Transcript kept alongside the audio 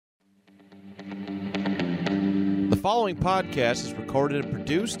The following podcast is recorded and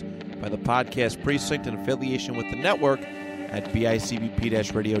produced by the Podcast Precinct in affiliation with the network at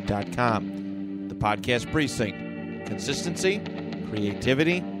bicbp-radio.com. The Podcast Precinct. Consistency,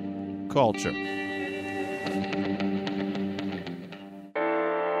 creativity, culture.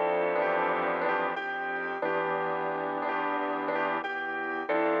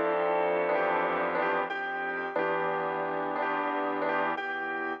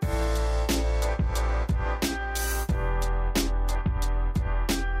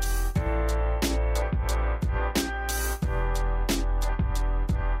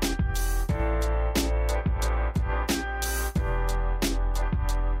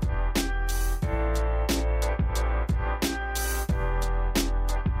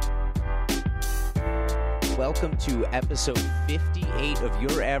 Welcome to episode 58 of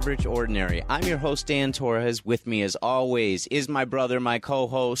Your Average Ordinary. I'm your host, Dan Torres. With me, as always, is my brother, my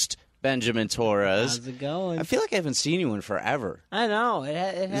co-host, Benjamin Torres. How's it going? I feel like I haven't seen you in forever. I know. It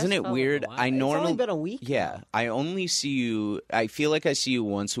has Isn't it felt weird? Like it's only been a week. Yeah. Now. I only see you, I feel like I see you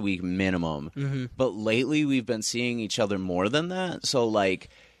once a week minimum. Mm-hmm. But lately, we've been seeing each other more than that. So, like...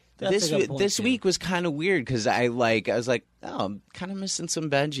 That's This week was kind of weird because I was like, oh, I'm kind of missing some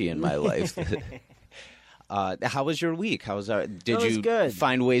Benji in my life. How was your week? Did you good.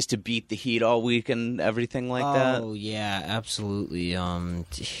 find ways to beat the heat all week and everything like that? Oh yeah, absolutely.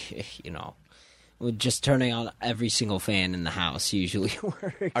 Just turning on every single fan in the house usually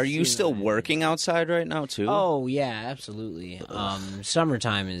works. Are you still working outside right now too? Oh yeah, absolutely.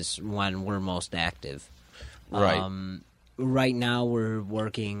 Summertime is when we're most active. Right. Right now we're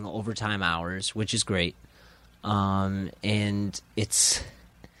working overtime hours, which is great. And it's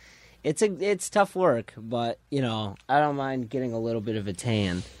tough work, but I don't mind getting a little bit of a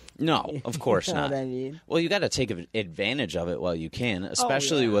tan. No, of course You know not. what I mean? Well, you got to take advantage of it while you can,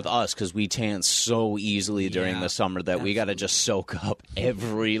 especially with us because we tan so easily during the summer that we got to just soak up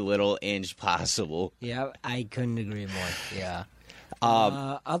every little inch possible. Yeah, I couldn't agree more. Yeah.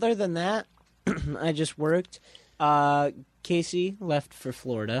 Other than that, I just worked. Casey left for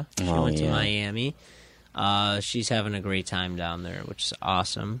Florida. She went to Miami. She's having a great time down there, which is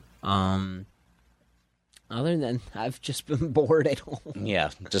awesome. Other than I've just been bored at home. Yeah,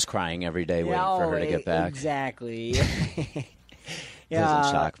 just crying every day waiting for her to get back. Exactly. Doesn't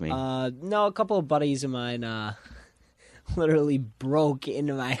shock me. No, a couple of buddies of mine literally broke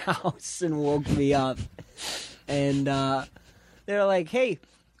into my house and woke me up. And they're like, hey,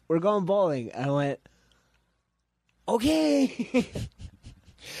 we're going bowling. I went, okay.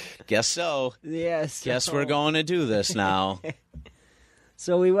 Guess so. Yes. Guess we're going to do this now.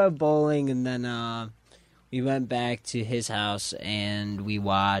 So we went bowling, and then we went back to his house, and we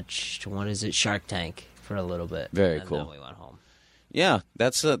watched, Shark Tank for a little bit. Very and cool. Then we went home. Yeah,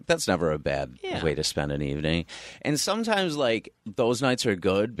 that's never a bad way to spend an evening. And sometimes, like, those nights are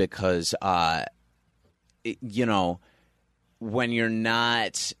good because, when you're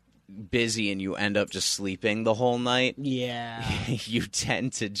not busy and you end up just sleeping the whole night, you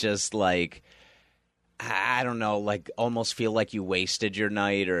tend to just, like... I don't know, like almost feel like you wasted your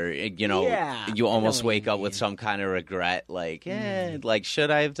night or, you almost wake up with some kind of regret. Like, like,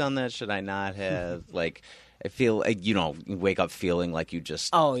 should I have done that? Should I not have? Like, I feel, you wake up feeling like you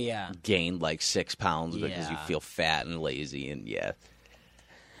just gained like 6 pounds because you feel fat and lazy and Yeah,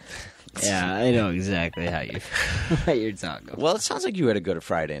 I know exactly how you're talking about. Well, it sounds like you had a good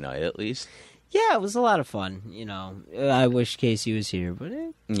Friday night at least. Yeah, it was a lot of fun. I wish Casey was here, but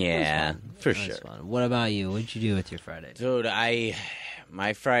it was fun. For sure. Fun. What about you? What'd you do with your Friday? Dude,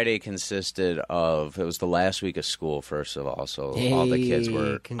 my Friday consisted of, it was the last week of school, first of all, so all the kids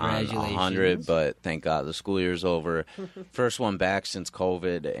were on 100, but thank God the school year's over. First one back since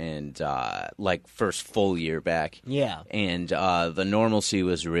COVID, and first full year back. Yeah. And the normalcy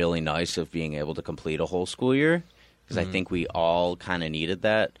was really nice of being able to complete a whole school year. Because I think we all kind of needed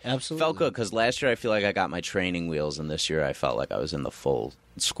that. Absolutely. Felt good, because last year I feel like I got my training wheels, and this year I felt like I was in the full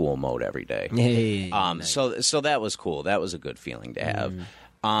school mode every day. Nice. So that was cool. That was a good feeling to have.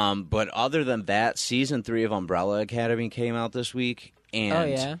 But other than that, Season 3 of Umbrella Academy came out this week.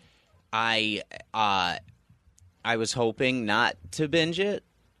 And I was hoping not to binge it,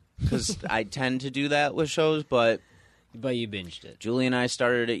 because I tend to do that with shows, But you binged it. Julie and I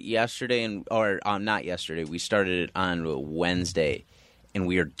started it yesterday, not yesterday. We started it on Wednesday, and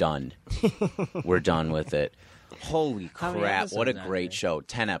we are done. We're done with it. Holy crap! What a great show!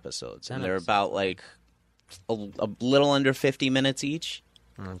 10 episodes, and they're about like a little under 50 minutes each.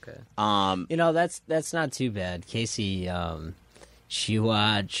 Okay. That's not too bad. Casey, she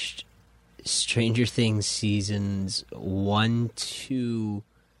watched Stranger Things seasons 1, 2,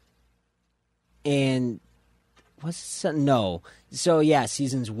 and Was it, no. So yeah,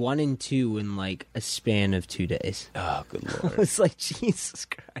 seasons 1 and 2 in like a span of 2 days. Oh, good lord! I was like, Jesus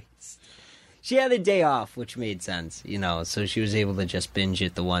Christ. She had a day off, which made sense, so she was able to just binge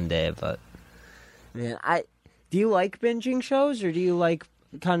it the one day. But man, do you like binging shows, or do you like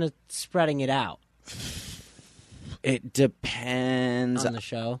kind of spreading it out? It depends on the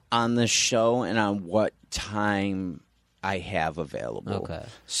show. On the show and on what time I have available. Okay.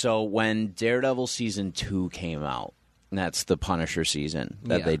 So when Daredevil season 2 came out, and that's the Punisher season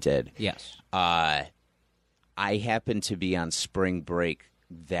that they did. Yes. I happened to be on spring break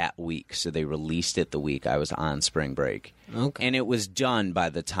that week, so they released it the week I was on spring break. Okay. And it was done by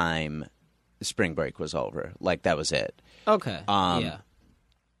the time spring break was over. Like, that was it. Okay. Yeah.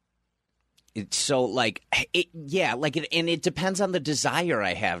 So, like, and it depends on the desire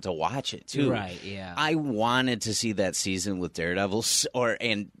I have to watch it, too. Right, yeah. I wanted to see that season with Daredevil,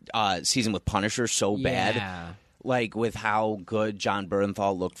 and season with Punisher so bad. Yeah. Like, with how good John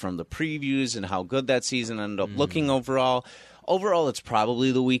Bernthal looked from the previews and how good that season ended up looking overall. Overall, it's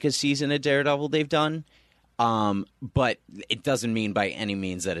probably the weakest season of Daredevil they've done. But it doesn't mean by any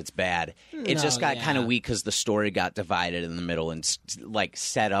means that it's bad. It just got kind of weak because the story got divided in the middle and, like,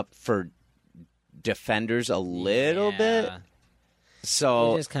 set up for Defenders a little bit.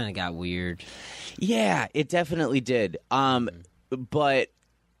 So it just kind of got weird. Yeah, it definitely did. But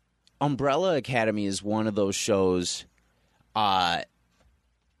Umbrella Academy is one of those shows that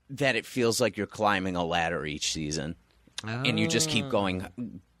it feels like you're climbing a ladder each season. And you just keep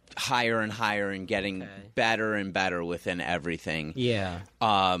going higher and higher and getting better and better within everything. Yeah.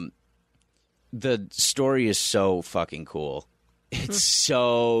 The story is so fucking cool. It's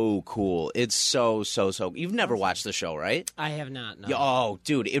so cool. It's so. You've never watched the show, right? I have not, no. Oh,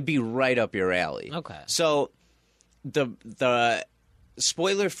 dude, it'd be right up your alley. Okay. So the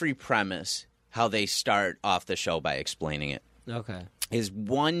spoiler-free premise, how they start off the show by explaining it, is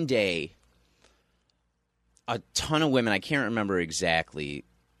one day a ton of women, I can't remember exactly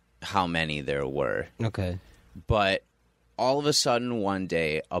how many there were. Okay. But all of a sudden one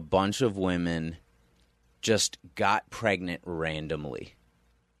day, a bunch of women just got pregnant randomly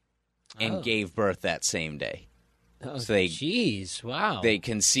and gave birth that same day. Oh, so they, jeez, wow. They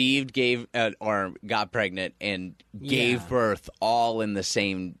conceived, or got pregnant and gave birth all in the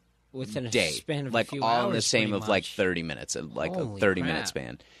same within day. A span of like a few all hours, in the same of much. like 30 minutes, like Holy a 30-minute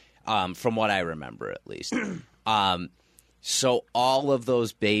crap. span, from what I remember at least. So all of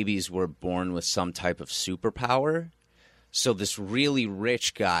those babies were born with some type of superpower. So this really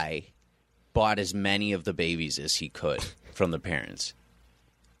rich guy bought as many of the babies as he could from the parents.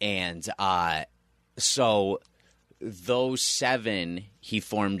 And so those 7, he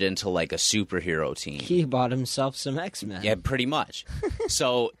formed into like a superhero team. He bought himself some X-Men. Yeah, pretty much.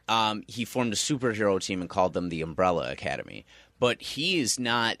 So he formed a superhero team and called them the Umbrella Academy. But he is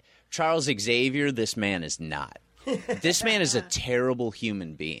not – Charles Xavier, this man is not. This man is a terrible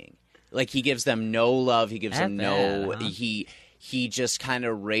human being. Like, he gives them no love. He gives them no – He just kind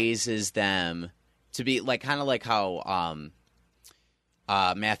of raises them to be like kind of like how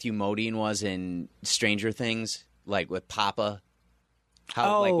Matthew Modine was in Stranger Things, like with Papa.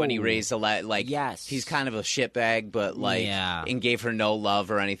 How like when he raised he's kind of a shitbag, but like and gave her no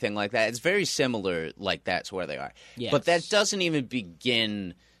love or anything like that. It's very similar, like that's where they are. Yes. But that doesn't even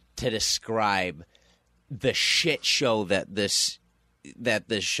begin to describe the shit show that this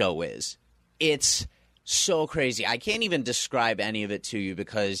show is. It's so crazy. I can't even describe any of it to you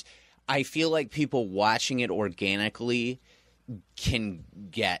because I feel like people watching it organically can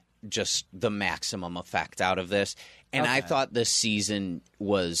get just the maximum effect out of this. And I thought this season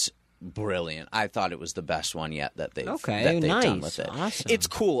was brilliant. I thought it was the best one yet that they've done with it. Awesome. It's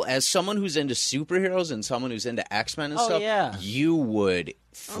cool. As someone who's into superheroes and someone who's into X-Men and stuff, you would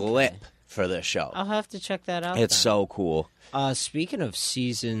flip for this show. I'll have to check that out. It's so cool. Speaking of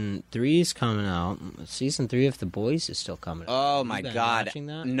season 3 is coming out. Season 3 of The Boys is still coming out. Oh my God! Watching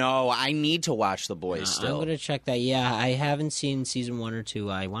that? No, I need to watch The Boys still. I'm gonna check that. Yeah, I haven't seen season 1 or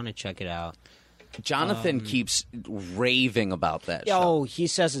 2. I want to check it out. Jonathan keeps raving about that show. Oh, he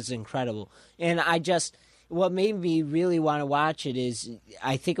says it's incredible. And what made me really want to watch it is,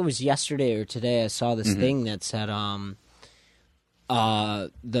 I think it was yesterday or today, I saw this thing that said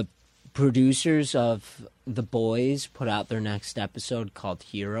the producers of The Boys put out their next episode called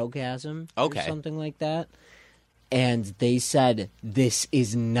Herogasm or something like that. And they said, this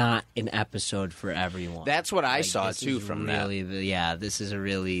is not an episode for everyone. That's what I saw, too, from that. Yeah, this is a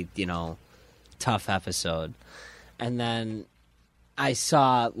really, tough episode. And then I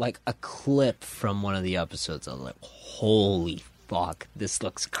saw, like, a clip from one of the episodes. I was like, holy fuck, this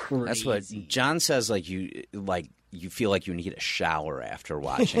looks crazy. That's what John says. You feel like you need a shower after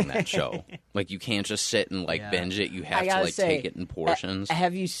watching that show. Like, you can't just sit and binge it. You have to take it in portions.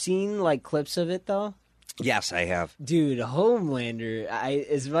 Have you seen clips of it though? Yes, I have. Dude, Homelander,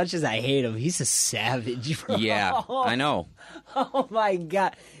 as much as I hate him, he's a savage, bro. Yeah, I know. Oh my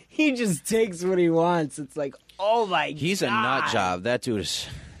god. He just takes what he wants. It's like, oh my god. He's a nut job. That dude's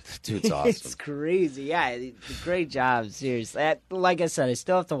awesome. It's crazy. Yeah, great job, seriously. Like I said, I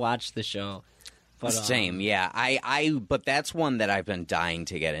still have to watch the show. But, same, yeah. But that's one that I've been dying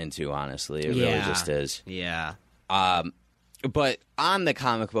to get into, honestly. It really just is. Yeah. But on the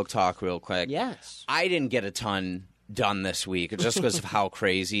comic book talk real quick. Yes. I didn't get a ton done this week just because of how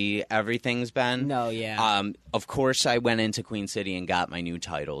crazy everything's been. No, yeah. Of course, I went into Queen City and got my new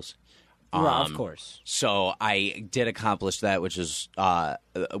titles. Of course. So I did accomplish that, which was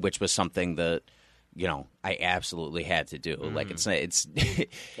something that, I absolutely had to do. Like, it's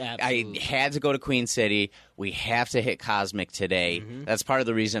I had to go to Queen City. We have to hit Cosmic today. That's part of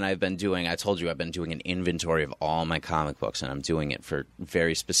the reason I told you I've been doing an inventory of all my comic books, and I'm doing it for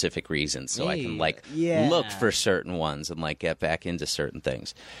very specific reasons. So I can look for certain ones and get back into certain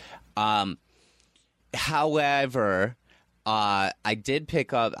things. However, I did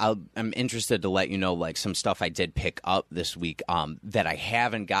pick up. I'm interested to let you know some stuff I did pick up this week that I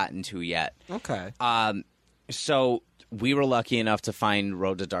haven't gotten to yet. Okay. So we were lucky enough to find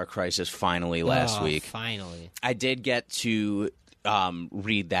Road to Dark Crisis finally last week. Finally, I did get to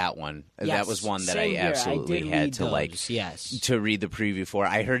read that one. Yes, that was one that I absolutely had to to read the preview for.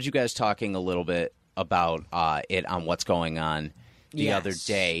 I heard you guys talking a little bit about it on What's Going On the other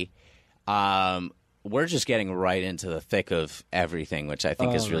day. We're just getting right into the thick of everything, which I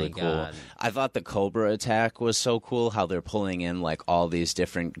think is really cool. I thought the Cobra attack was so cool, how they're pulling in all these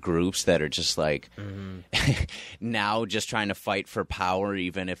different groups that are just now just trying to fight for power,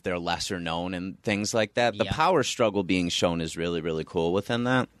 even if they're lesser known and things like that. The power struggle being shown is really, really cool within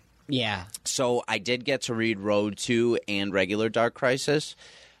that. Yeah. So I did get to read Road 2 and regular Dark Crisis,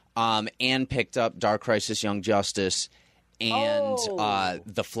 and picked up Dark Crisis Young Justice and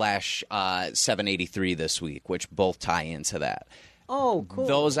The Flash 783 this week, which both tie into that. Oh, cool.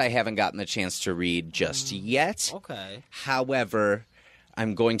 Those I haven't gotten the chance to read just yet. Okay. However,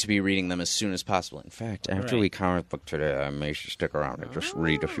 I'm going to be reading them as soon as possible. In fact, after we comic book today, I may stick around and just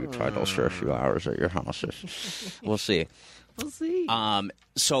read a few titles for a few hours at your houses. We'll see. We'll see.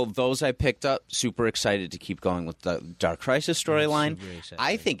 So those I picked up. Super excited to keep going with the Dark Crisis storyline.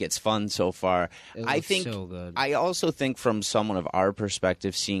 I think it's fun so far. I think so good. I also think from someone of our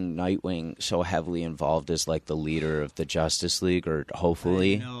perspective, seeing Nightwing so heavily involved as the leader of the Justice League, or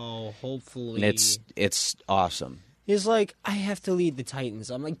hopefully, hopefully, it's awesome. He's like, I have to lead the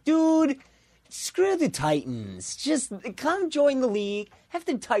Titans. I'm like, dude, screw the Titans. Just come join the League. Have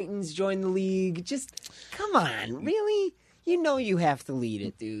the Titans join the League. Just come on, really? You know you have to lead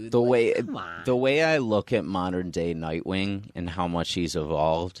it, dude. The way I look at modern day Nightwing and how much he's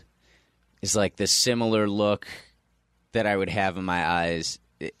evolved is this similar look that I would have in my eyes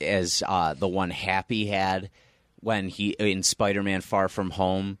as the one Happy had when he in Spider-Man Far From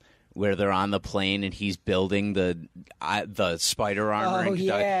Home, where they're on the plane and he's building the spider armor,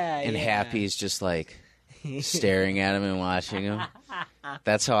 and Happy's just staring at him and watching him.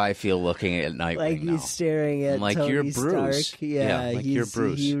 That's how I feel looking at Nightwing now. He's staring at Tony you're Bruce. Stark. Yeah, you're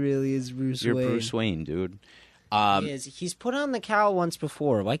Bruce. He really is Bruce Wayne. You're Bruce Wayne, dude. He is. He's put on the cowl once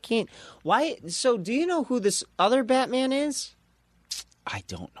before. Why? So, do you know who this other Batman is? I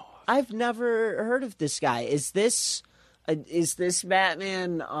don't know. I've never heard of this guy. Is this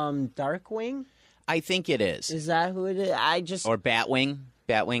Batman Darkwing? I think it is. Is that who it is? Or Batwing.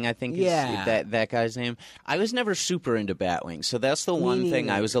 Batwing, I think is that guy's name. I was never super into Batwing, so that's the one thing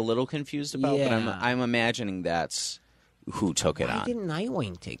I was a little confused about, but I'm imagining that's who took it on. Why didn't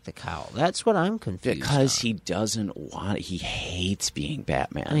Nightwing take the cowl? That's what I'm confused Because on. he doesn't want it. He hates being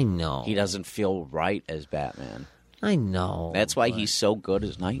Batman. I know. He doesn't feel right as Batman. I know. That's why he's so good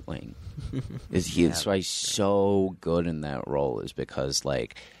as Nightwing. That's why he's so good in that role, is because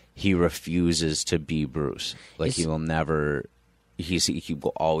he refuses to be Bruce. He will never... He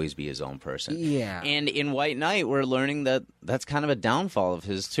will always be his own person. Yeah. And in White Knight, we're learning that that's kind of a downfall of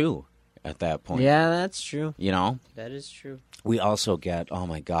his, too, at that point. Yeah, that's true. You know? That is true. We also get, oh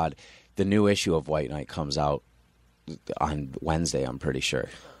my God, the new issue of White Knight comes out on Wednesday, I'm pretty sure.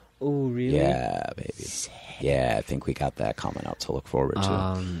 Oh, really? Yeah, baby. Sick. Yeah, I think we got that coming up to look forward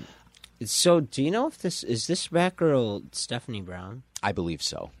to. So, do you know if this Batgirl Stephanie Brown? I believe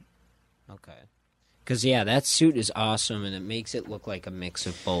so. Okay. Because, that suit is awesome, and it makes it look like a mix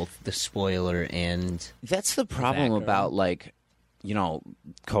of both the spoiler and... That's the problem about,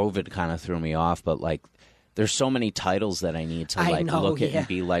 COVID kind of threw me off, but like there's so many titles that I need to look at and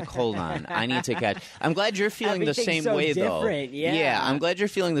be like, hold on, I need to catch. I'm glad you're feeling the same way though. Yeah, I'm glad you're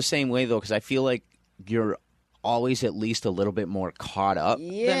feeling the same way though, because I feel like you're always at least a little bit more caught up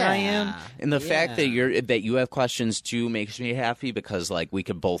than I am. And the fact that you have questions too makes me happy, because like we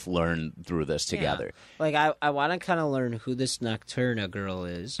could both learn through this together. Like I want to kind of learn who this Nocturna girl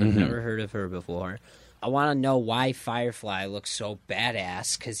is. I've never heard of her before. I want to know why Firefly looks so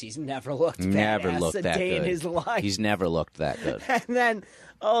badass, because he's never looked badass a day in his life. He's never looked that good. And then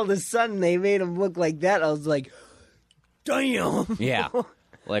all of a sudden they made him look like that. I was like, damn. Yeah.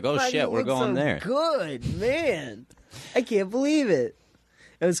 Like, oh shit, we're going there. Good, man. I can't believe it.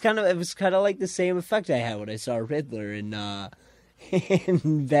 It was kind of like the same effect I had when I saw Riddler in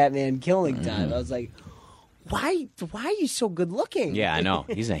Batman Killing Time. I was like, why are you so good looking? Yeah, I know.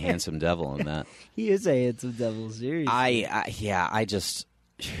 He's a handsome devil in that. He is a handsome devil, seriously. I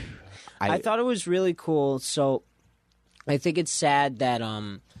thought it was really cool. So I think it's sad that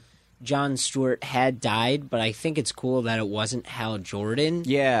Jon Stewart had died, but I think it's cool that it wasn't Hal Jordan.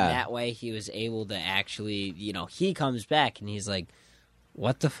 Yeah. That way he was able to actually, he comes back and he's like,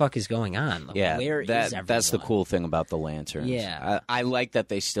 what the fuck is going on? Like, yeah, where is everyone? That's the cool thing about the Lanterns. Yeah. I like that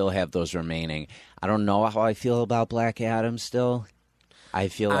they still have those remaining. I don't know how I feel about Black Adam still. I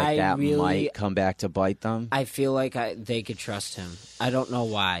feel like that might come back to bite them. I feel like they could trust him. I don't know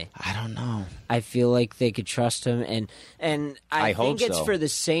why. I don't know. I feel like they could trust him, and I think it's for the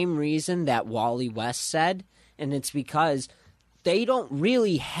same reason that Wally West said, and it's because they don't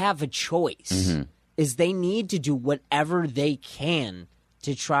really have a choice. Is they need to do whatever they can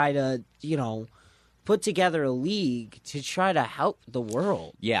to try to, put together a league to try to help the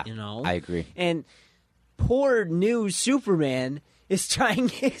world. Yeah, I agree. And poor new Superman is trying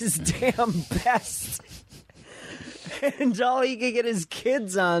his damn best. And all he can get his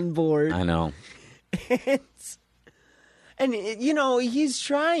kids on board. I know. And he's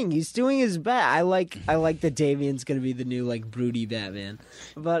trying. He's doing his best. I like that Damian's going to be the new, broody Batman.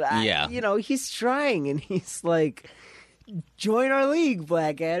 But, he's trying, and he's like, join our league,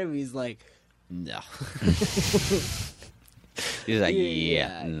 Black Adam. He's like, no. He's like,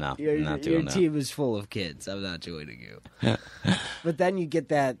 no, not doing that. Your team is full of kids. I'm not joining you. But then you get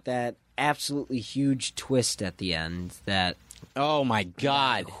that absolutely huge twist at the end that, oh my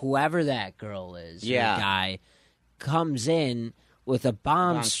God, whoever that girl is, the guy comes in with a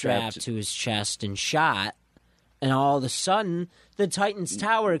bomb strapped to his chest and shot, and all of a sudden the Titan's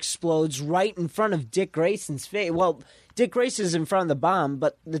tower explodes right in front of Dick Grayson's face. Well, Dick Grayson's in front of the bomb,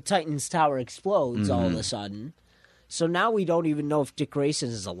 but the Titan's tower explodes all of a sudden. So now we don't even know if Dick Grayson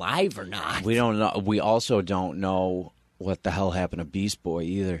is alive or not. We don't know. We also don't know what the hell happened to Beast Boy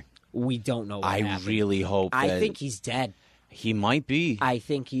either. We don't know what happened. I really hope I think he's dead. He might be. I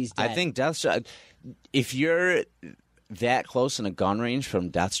think he's dead. I think Deathstroke... If you're that close in a gun range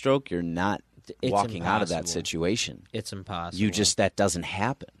from Deathstroke, you're not walking out of that situation. It's impossible. That doesn't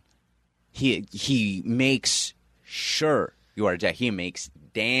happen. He makes sure you are dead. He makes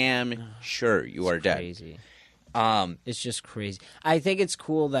damn sure you are dead. Crazy. It's just crazy. I think it's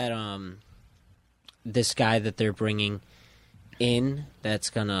cool that this guy that they're bringing in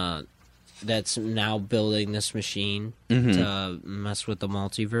that's now building this machine to mess with the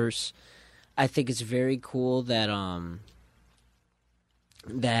multiverse. I think it's very cool that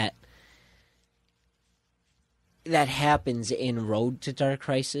that happens in Road to Dark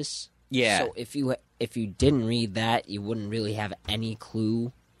Crisis. Yeah. So if you didn't read that, you wouldn't really have any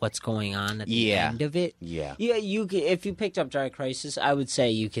clue what's going on at the end of it. Yeah. Yeah, if you picked up Dark Crisis, I would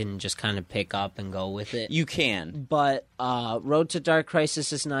say you can just kind of pick up and go with it. You can. But Road to Dark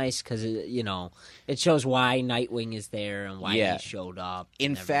Crisis is nice because, it shows why Nightwing is there and why he showed up.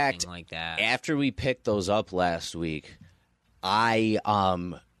 In fact, like that. After we picked those up last week, I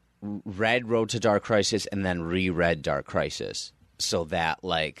read Road to Dark Crisis and then reread Dark Crisis. So that,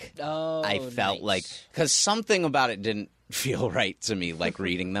 I felt like... Because something about it didn't feel right to me,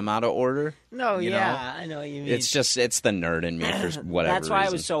 reading them out of order. No, I know what you mean. It's the nerd in me for whatever That's why reason.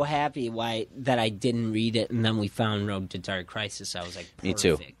 I was so happy that I didn't read it, and then we found Road to Dark Crisis. I was like,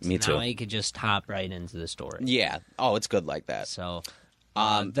 perfect. Me too. Now I could just hop right into the story. Yeah. Oh, it's good like that. So,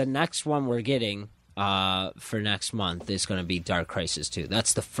 the next one we're getting for next month is going to be Dark Crisis 2.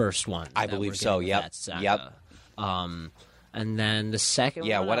 That's the first one. I believe so. Yep. Yep. And then the second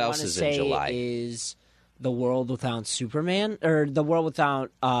one what I else is in July? Is The World Without Superman, or The World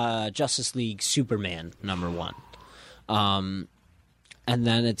Without Justice League Superman #1. And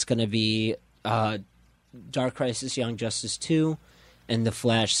then it's going to be Dark Crisis Young Justice 2 and The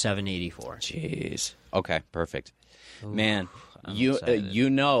Flash 784. Jeez. Okay, perfect. Ooh, man, You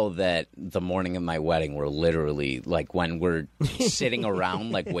know that the morning of my wedding, we're literally like when we're sitting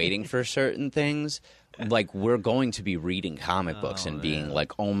around like waiting for certain things. Like, we're going to be reading comic books and being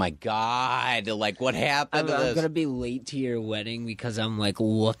like, oh, my God, like, what happened to this? I'm going to be late to your wedding because I'm, like,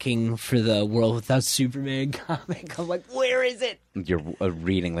 looking for the World Without Superman comic. I'm like, where is it? You're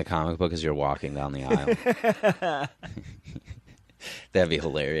reading the comic book as you're walking down the aisle. That'd be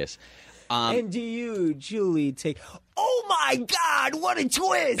hilarious. And do you, Julie, take... Oh, my God, what a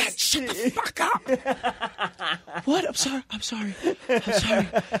twist! Shut the fuck up! What? I'm sorry.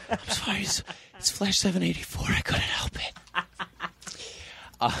 It's Flash 784. I couldn't help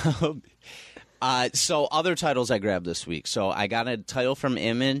it. So other titles I grabbed this week. So I got a title from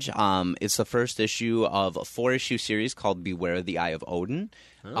Image. It's the first issue of a 4-issue series called Beware the Eye of Odin.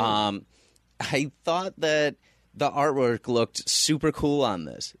 Oh. I thought that the artwork looked super cool on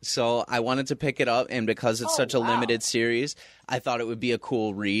this. So I wanted to pick it up, and because it's such a limited series, I thought it would be a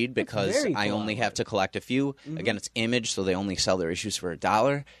cool read because I only have to collect a few. Mm-hmm. Again, it's Image, so they only sell their issues for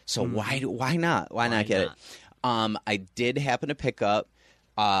 $1. So why not? Why not get it? I did happen to pick up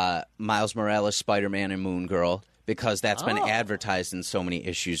Miles Morales, Spider-Man, and Moon Girl because that's been advertised in so many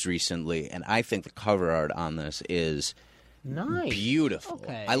issues recently, and I think the cover art on this is... Nice. Beautiful.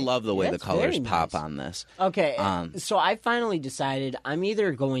 Okay. I love the way the colors pop on this. Okay, so I finally decided I'm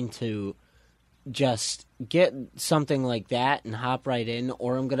either going to just get something like that and hop right in,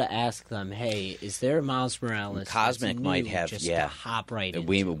 or I'm going to ask them, hey, is there a Miles Morales? Cosmic might have, just to hop right in.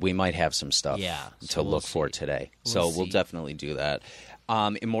 We might have some stuff to look for today. We'll definitely do that.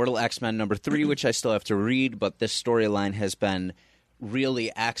 Immortal X-Men #3, which I still have to read, but this storyline has been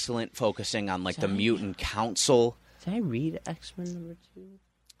really excellent, focusing on like the Mutant Council. Did I read X-Men #2?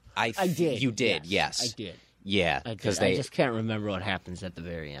 I did. You did, yes. I did. Yeah, because I just can't remember what happens at the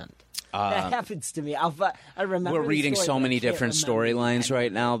very end. That happens to me. I remember. We're reading so many different storylines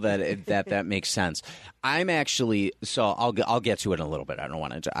right now that makes sense. I'm actually I'll get to it in a little bit. I don't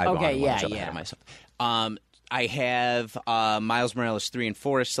want to. I don't want to jump ahead of myself. I have Miles Morales 3 and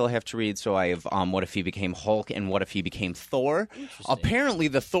 4 I still have to read. So I have What If He Became Hulk and What If He Became Thor. Apparently,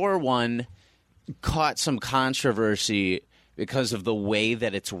 the Thor one caught some controversy because of the way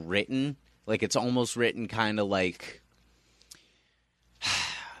that it's written. Like, it's almost written kind of like...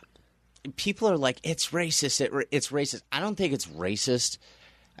 People are like, it's racist. It's racist. I don't think it's racist.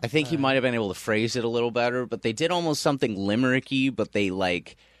 I think he might have been able to phrase it a little better, but they did almost something limericky, but they,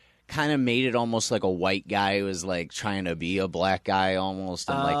 like, kind of made it almost like a white guy who was, like, trying to be a black guy almost.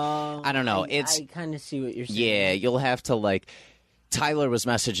 And, like, I don't know. I kind of see what you're saying. Yeah, you'll have to, like... Tyler was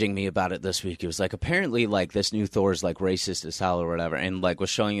messaging me about it this week. He was like, apparently, like, this new Thor is, like, racist as hell or whatever, and, like, was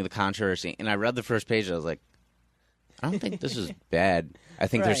showing you the controversy. And I read the first page, and I was like, I don't think this is bad. I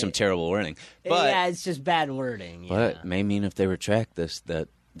think there's some terrible wording. But, yeah, it's just bad wording. But it may mean if they retract this, that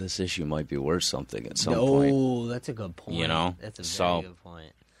this issue might be worth something at some point. Oh, that's a good point. You know? That's a very good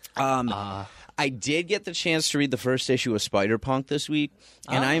point. I did get the chance to read the first issue of Spider-Punk this week,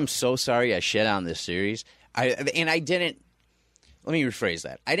 and I am so sorry I shit on this series. I didn't... Let me rephrase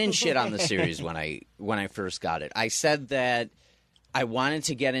that. I didn't shit on the series when I first got it. I said that I wanted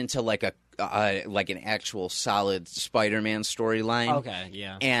to get into like an actual solid Spider-Man storyline. Okay,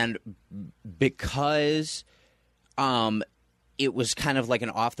 yeah. And because it was kind of like an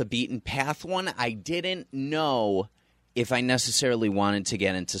off the beaten path one, I didn't know if I necessarily wanted to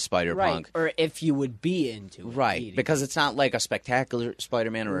get into Spider-Punk. Right, or if you would be into it. Right, because it's not like a spectacular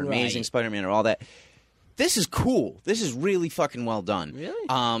Spider-Man or an amazing Spider-Man or all that. This is cool. This is really fucking well done.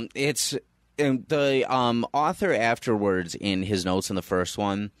 Really? It's the author afterwards in his notes in the first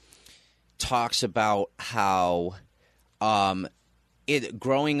one talks about how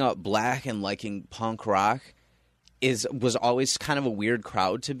growing up black and liking punk rock was always kind of a weird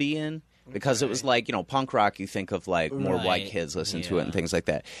crowd to be in because it was like, you know, punk rock, you think of like more white kids listen to it and things like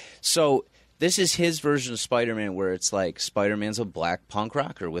that. So this is his version of Spider-Man where it's like Spider-Man's a black punk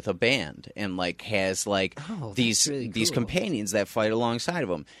rocker with a band and like has like these companions that fight alongside of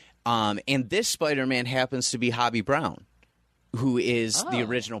him. And this Spider-Man happens to be Hobie Brown, who is the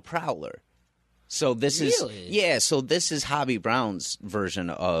original Prowler. So this is so this is Hobie Brown's version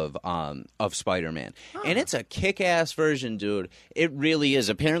of Spider-Man. And it's a kick-ass version, dude. It really is.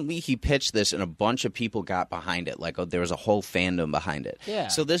 Apparently he pitched this and a bunch of people got behind it. Like there was a whole fandom behind it. Yeah.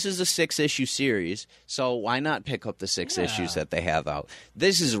 So this is a 6-issue series. So why not pick up the 6 issues that they have out?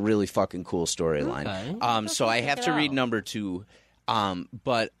 This is a really fucking cool storyline. Okay. So I have to read number 2.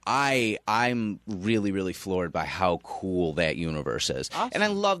 But I'm really, really floored by how cool that universe is. Awesome. And I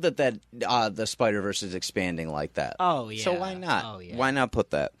love that the Spider-Verse is expanding like that. Oh, yeah. So why not? Oh, yeah. Why not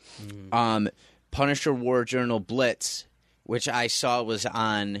put that? Punisher War Journal Blitz, which I saw was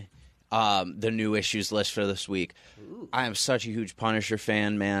on the new issues list for this week. Ooh. I am such a huge Punisher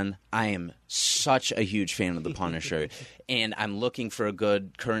fan, man. I am such a huge fan of the Punisher, and I'm looking for a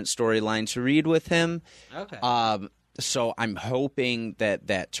good current storyline to read with him. Okay. So I'm hoping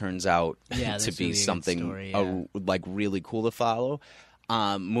that turns out to be something story, like really cool to follow.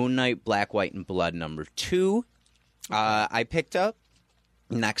 Moon Knight, Black, White, and Blood #2. I picked up.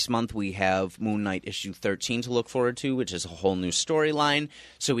 Next month, we have Moon Knight issue 13 to look forward to, which is a whole new storyline.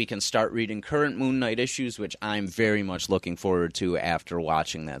 So we can start reading current Moon Knight issues, which I'm very much looking forward to after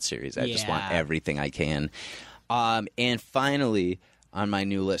watching that series. I just want everything I can. And finally, on my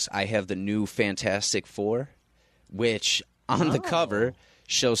new list, I have the new Fantastic Four, which on the cover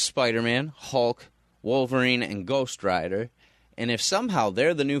shows Spider-Man, Hulk, Wolverine, and Ghost Rider. And if somehow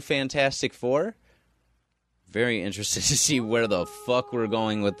they're the new Fantastic Four, very interested to see where the fuck we're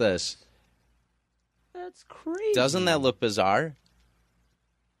going with this. That's crazy. Doesn't that look bizarre?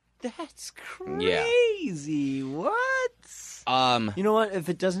 That's crazy. Yeah. What? You know what? If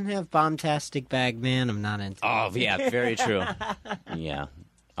it doesn't have Bombastic Bagman, I'm not into it. Oh, yeah, very true. Yeah.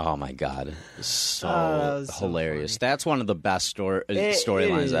 Oh, my God. So hilarious. So that's one of the best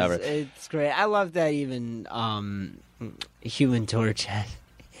storylines ever. It's great. I love that even Human Torch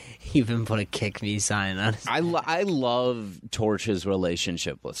even put a kick me sign on his I love Torch's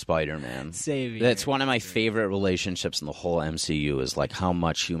relationship with Spider-Man. Same here. That's one of my favorite relationships in the whole MCU is like how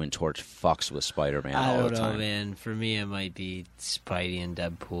much Human Torch fucks with Spider-Man all the time. I don't know, man. For me, it might be Spidey and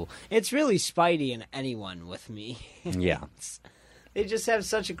Deadpool. It's really Spidey and anyone with me. Yeah. They just have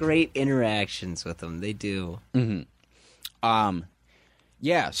such great interactions with them. They do. Mm-hmm.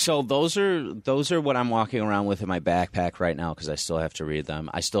 Yeah, so those are what I'm walking around with in my backpack right now because I still have to read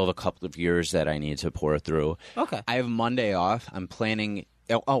them. I still have a couple of years that I need to pour through. Okay. I have Monday off. I'm planning...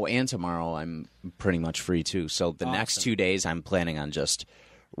 Oh, and tomorrow I'm pretty much free too. So the next 2 days I'm planning on just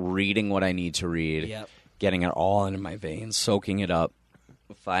reading what I need to read, getting it all into my veins, soaking it up,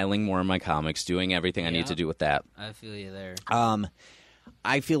 filing more of my comics, doing everything I need to do with that. I feel you there.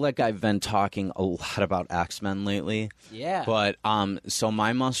 I feel like I've been talking a lot about X-Men lately. Yeah. But so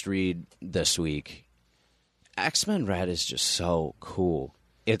my must-read this week, X-Men Red is just so cool.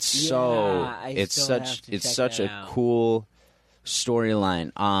 It's such a cool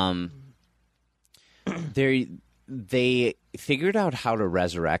storyline. They figured out how to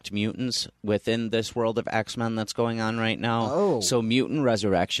resurrect mutants within this world of X-Men that's going on right now. Oh. So mutant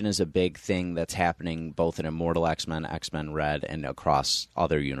resurrection is a big thing that's happening both in Immortal X-Men, X-Men Red, and across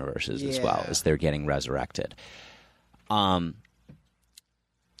other universes as well, as they're getting resurrected.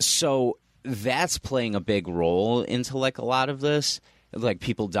 So that's playing a big role into like a lot of this, like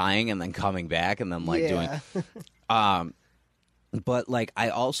people dying and then coming back and then like doing But, like, I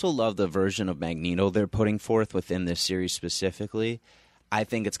also love the version of Magneto they're putting forth within this series specifically. I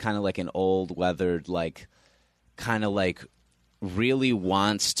think it's kind of like an old, weathered, like, kind of like really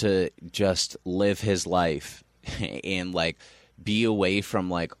wants to just live his life and, like, be away from,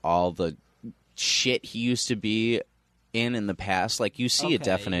 like, all the shit he used to be in the past. Like, you see a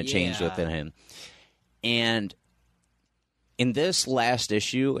definite change within him. And in this last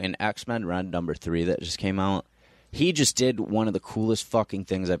issue, in X-Men Red #3 that just came out, he just did one of the coolest fucking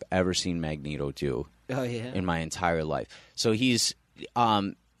things I've ever seen Magneto do in my entire life. So he's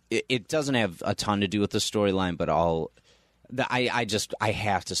it doesn't have a ton to do with the storyline, but I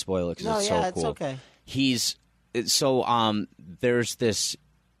have to spoil it because it's so cool. It's okay. There's this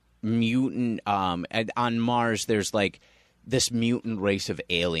mutant on Mars. There's like this mutant race of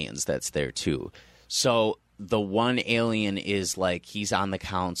aliens that's there too. So the one alien is like he's on the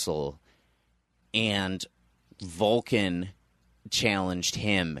council and Vulcan challenged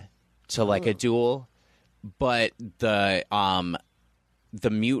him to like a duel, but the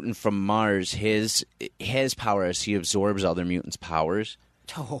mutant from Mars, his power is he absorbs other mutants' powers,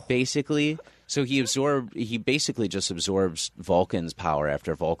 basically. So he basically just absorbs Vulcan's power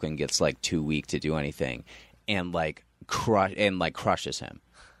after Vulcan gets like too weak to do anything, and crushes him,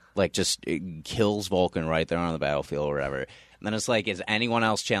 like just kills Vulcan right there on the battlefield or whatever. And then it's like, is anyone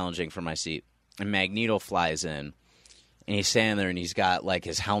else challenging for my seat? And Magneto flies in, and he's standing there, and he's got, like,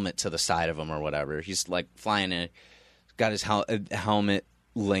 his helmet to the side of him or whatever. He's, like, flying in, got his helmet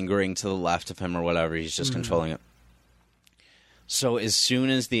lingering to the left of him or whatever. He's just controlling it. So as soon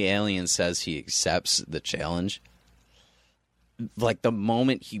as the alien says he accepts the challenge, like, the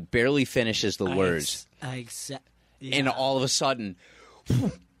moment he barely finishes the words, I accept, and all of a sudden,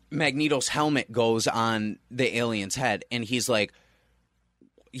 Magneto's helmet goes on the alien's head, and he's like,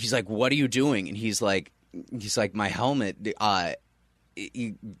 what are you doing? And he's like, my helmet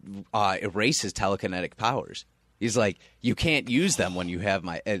erases telekinetic powers. He's like, you can't use them when you have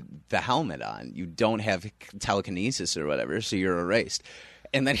the helmet on. You don't have telekinesis or whatever, so you're erased.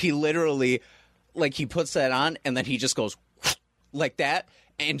 And then he literally, like, he puts that on, and then he just goes like that,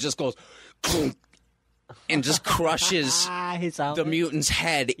 and just goes and just crushes the mutant's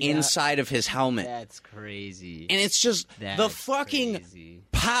head inside of his helmet. That's crazy. And it's just the fucking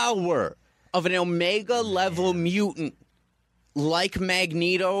power of an Omega-level mutant like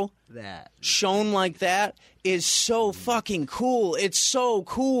Magneto shown like that is so fucking cool. It's so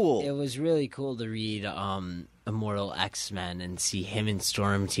cool. It was really cool to read Immortal X-Men and see him and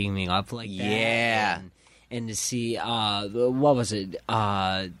Storm teaming up like that. Yeah. And to see, what was it?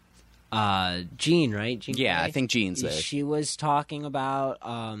 Jean, right? Jean yeah, Grey? I think Jean's there. She was talking about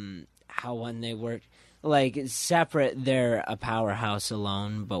how when they work, like, separate, they're a powerhouse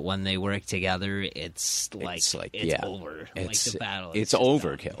alone, but when they work together, it's over. The battle. It's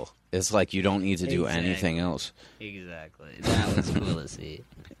overkill. Done. It's like you don't need to do anything else. Exactly. That was cool to see.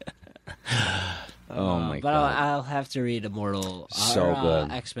 Oh my god! But I'll have to read Immortal.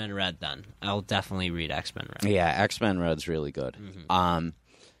 Good. X-Men Red. Then I'll definitely read X-Men Red. Yeah, X-Men Red's really good. Mm-hmm.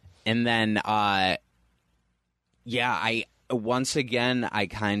 And then I once again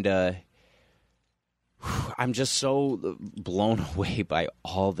I'm just so blown away by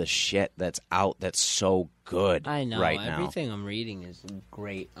all the shit that's out that's so good. I know. Right now. Everything I'm reading is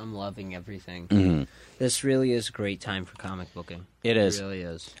great. I'm loving everything. Mm-hmm. This really is a great time for comic booking. It is. It really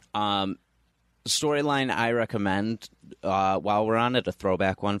is. Storyline I recommend, while we're on it, a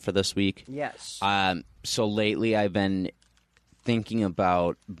throwback one for this week. Yes. So lately I've been thinking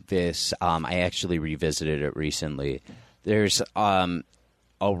about this. I actually revisited it recently. There's a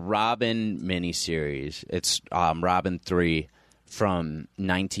Robin miniseries. It's Robin 3 from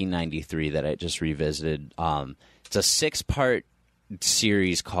 1993 that I just revisited. It's a 6-part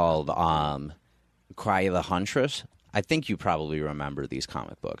series called Cry of the Huntress. I think you probably remember these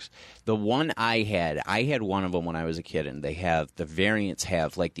comic books. The one I had one of them when I was a kid, and the variants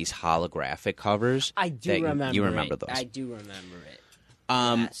have like these holographic covers. I do remember. You remember those? I do remember it.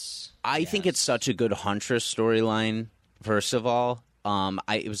 Yes. I think it's such a good Huntress storyline. First of all,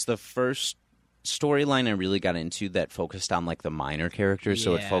 it was the first storyline I really got into that focused on like the minor characters.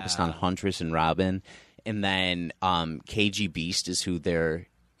 So it focused on Huntress and Robin, and then KG Beast is who they're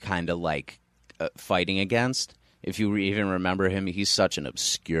kind of like fighting against. If you even remember him, he's such an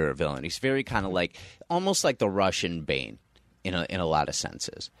obscure villain. He's very kind of like almost like the Russian Bane in a lot of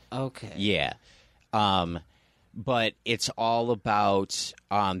senses. Okay. Yeah. But it's all about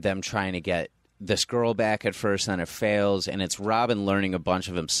them trying to get this girl back at first, then it fails, and it's Robin learning a bunch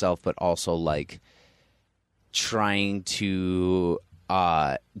of himself, but also like trying to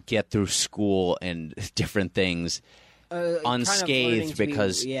get through school and different things unscathed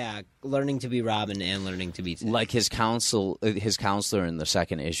because learning to be Robin and learning to be Ted. Like his counselor in the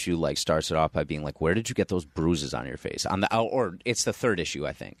second issue like starts it off by being like, "Where did you get those bruises on your face?" Or it's the third issue,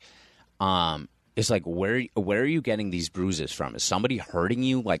 I think. It's like, where are you getting these bruises from? Is somebody hurting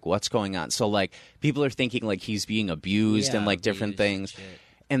you? Like, what's going on? So, like, people are thinking, like, he's being abused and, like, different things.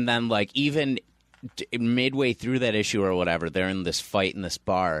 And then, like, even midway through that issue or whatever, they're in this fight in this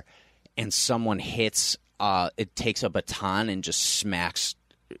bar, and someone hits, it takes a baton and just smacks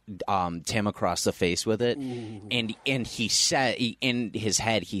Tim across the face with it. Ooh. And he said, in his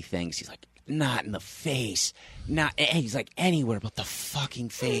head, he thinks, he's like, not in the face. He's like, anywhere but the fucking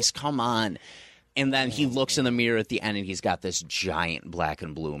face. Come on. And then he looks in the mirror at the end, and he's got this giant black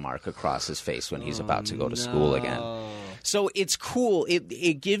and blue mark across his face when he's about to go to school again. So it's cool.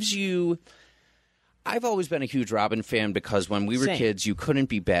 It gives you... I've always been a huge Robin fan because when we were kids, you couldn't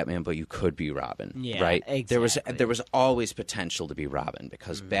be Batman, but you could be Robin, right? Exactly. There was always potential to be Robin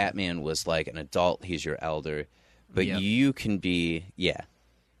because Batman was like an adult. He's your elder. But you can be... Yeah.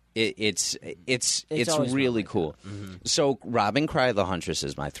 It's really cool. Mm-hmm. So Robin Cry the Huntress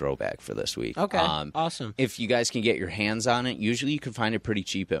is my throwback for this week. Okay, awesome. If you guys can get your hands on it, usually you can find it pretty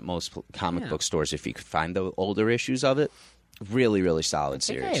cheap at most comic book stores if you could find the older issues of it. Really, really solid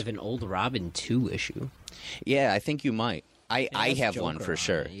series. I think I have an old Robin 2 issue. Yeah, I think you might. I have Joker one for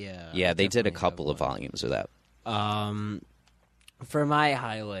sure. Yeah, they did a couple of volumes of that. For my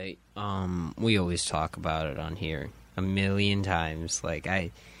highlight, we always talk about it on here a million times.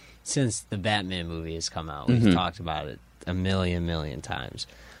 Since the Batman movie has come out, we've talked about it a million times.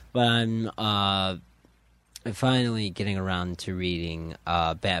 But I'm finally getting around to reading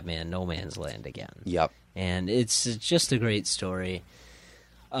Batman No Man's Land again. Yep. And it's just a great story.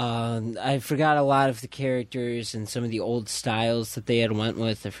 I forgot a lot of the characters and some of the old styles that they had went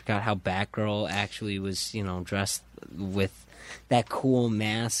with. I forgot how Batgirl actually was, dressed with that cool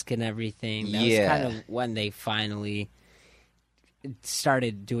mask and everything. That was kind of when they finally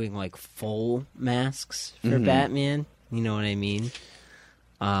started doing like full masks for Batman. You know what I mean?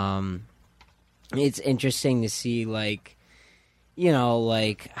 It's interesting to see, like, you know,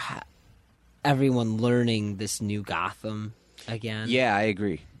 like everyone learning this new Gotham again. Yeah, I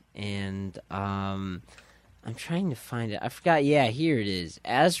agree. And I'm trying to find it. I forgot. Yeah, here it is.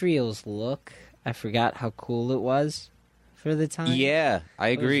 Azrael's look. I forgot how cool it was for the time. Yeah, I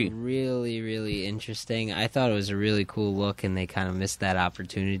agree. It was really, really interesting. I thought it was a really cool look, and they kind of missed that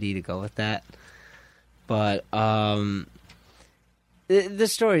opportunity to go with that. But the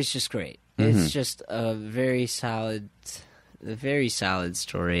story's just great. It's just a very solid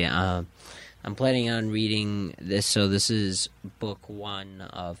story. I'm planning on reading this, so this is book 1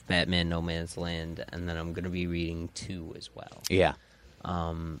 of Batman No Man's Land, and then I'm going to be reading 2 as well. Yeah.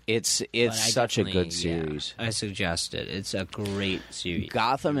 It's such a good series. Yeah, I suggest it. It's a great series.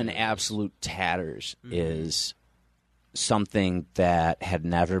 Gotham in absolute tatters is something that had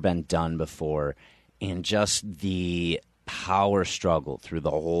never been done before, and just the power struggle through the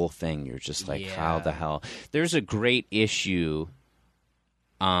whole thing. You're just like, how the hell? There's a great issue.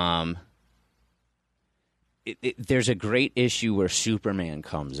 There's a great issue where Superman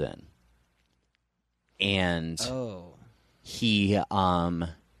comes in, and he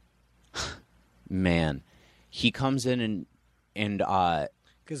he comes in and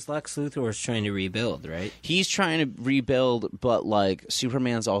because Lex Luthor was trying to rebuild, right? He's trying to rebuild, but like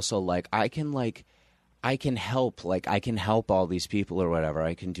Superman's also like, I can help, like I can help all these people or whatever.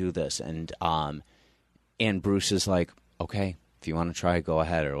 I can do this, and Bruce is like, okay, if you want to try, go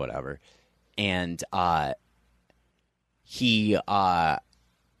ahead or whatever, and he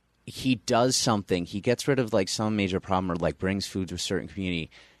does something. He gets rid of like some major problem or like brings food to a certain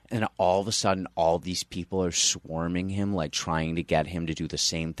community, and all of a sudden all these people are swarming him, like trying to get him to do the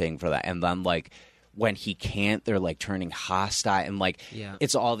same thing for that. And then like when he can't, they're like turning hostile, and like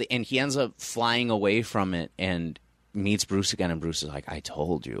it's all and he ends up flying away from it and meets Bruce again, and Bruce is like, I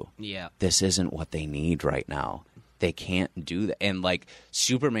told you. Yeah. This isn't what they need right now. They can't do that. And like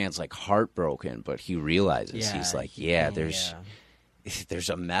Superman's like heartbroken, but he realizes he's like, there's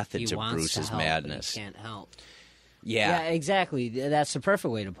a method to Bruce's madness. He can't help. Yeah, exactly. That's the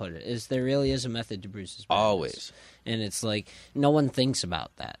perfect way to put it. Is there really is a method to Bruce's madness. Always. And it's like no one thinks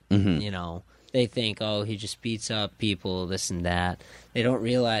about that. You know, they think, oh, he just beats up people, this and that. They don't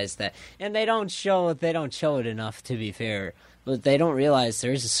realize that, and they don't show it enough, to be fair. But they don't realize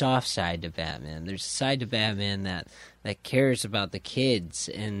there's a soft side to Batman. There's a side to Batman that cares about the kids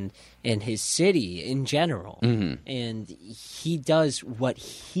and his city in general. And he does what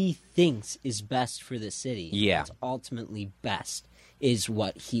he thinks is best for the city. Yeah. What's ultimately best is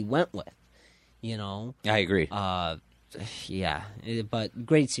what he went with. You know? I agree. But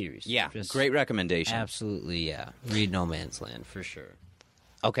great series. Yeah, great recommendation. Absolutely, yeah. Read No Man's Land, for sure.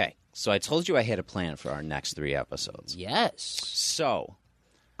 Okay. So I told you I had a plan for our next 3 episodes. Yes. So,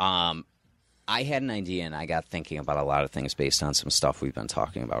 I had an idea, and I got thinking about a lot of things based on some stuff we've been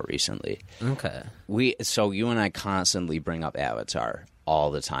talking about recently. Okay. So you and I constantly bring up Avatar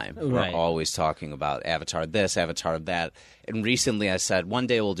all the time. Right. We're always talking about Avatar this, Avatar that. And recently I said, one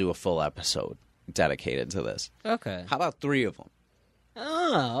day we'll do a full episode dedicated to this. Okay. How about 3 of them?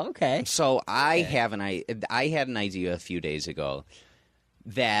 Oh, okay. So I had an idea a few days ago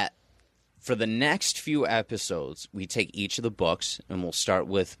that for the next few episodes, we take each of the books, and we'll start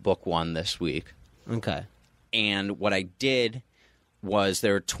with book 1 this week. Okay. And what I did was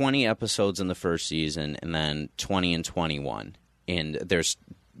there are 20 episodes in the first season, and then 20 and 21. And there's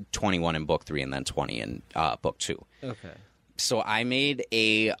 21 in book 3, and then 20 in book 2. Okay. So I made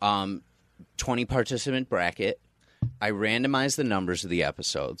a 20-participant bracket. I randomized the numbers of the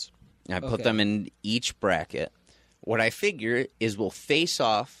episodes. I put them in each bracket. What I figure is we'll face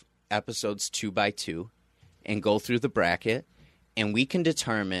off episodes 2 by 2 and go through the bracket, and we can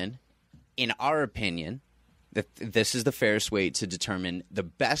determine, in our opinion, that this is the fairest way to determine the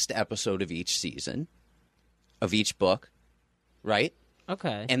best episode of each season, of each book, right?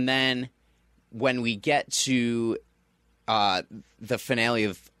 Okay. And then when we get to the finale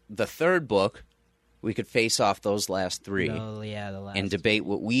of the 3rd book, we could face off those last 3 and debate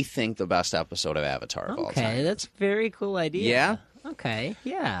what we think the best episode of Avatar of all time. Okay, that's a very cool idea. Yeah? Okay,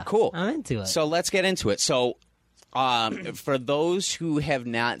 yeah. Cool. I'm into it. So let's get into it. So for those who have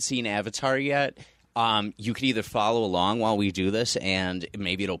not seen Avatar yet, you can either follow along while we do this, and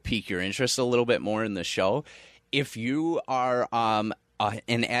maybe it'll pique your interest a little bit more in the show. If you are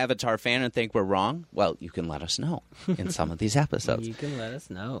an Avatar fan and think we're wrong, well, you can let us know in some of these episodes. You can let us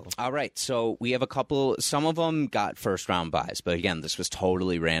know. All right, so we have a couple. Some of them got first-round buys, but again, this was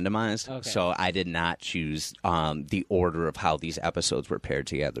totally randomized, so I did not choose the order of how these episodes were paired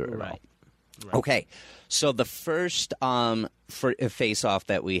together at all. Right. Okay, so the first face-off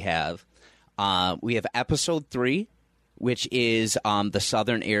that we have Episode 3, which is the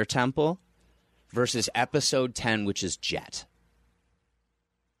Southern Air Temple, versus Episode 10, which is Jet.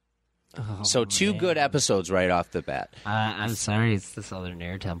 Oh, so two good episodes right off the bat. I'm sorry, it's the Southern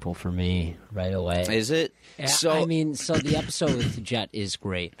Air Temple for me right away. Is it? Yeah, so the episode with Jet is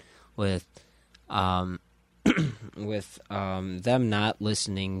great with them not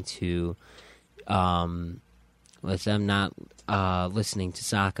listening to listening to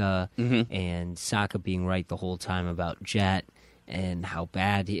Sokka, and Sokka being right the whole time about Jet. And how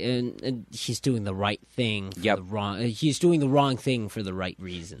bad and he's doing the right thing. He's doing the wrong thing for the right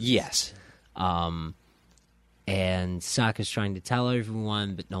reasons. Yes. And Sokka's trying to tell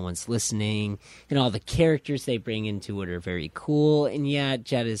everyone, but no one's listening. And all the characters they bring into it are very cool. And yeah,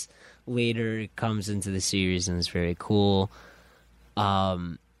 Jet is later comes into the series and is very cool.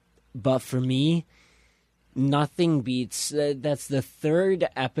 But for me, nothing beats. That's the third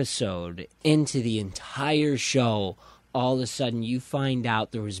episode into the entire show. All of a sudden, you find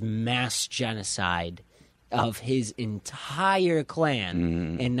out there was mass genocide of his entire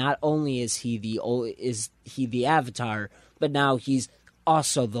clan, and not only is he the Avatar, but now he's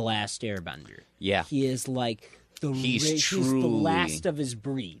also the last Airbender. Yeah, he is like he's the last of his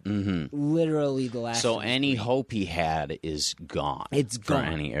breed, literally the last. So of his any breed. hope he had is gone. It's gone.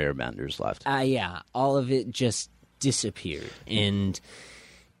 For any Airbenders left. Yeah, all of it just disappeared, and.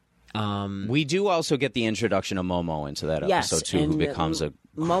 We do also get the introduction of Momo into that episode too, who becomes a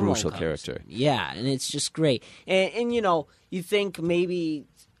crucial character. Yeah, and it's just great. And you think maybe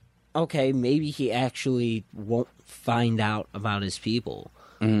he actually won't find out about his people,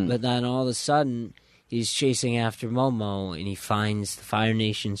 but then all of a sudden he's chasing after Momo, and he finds the Fire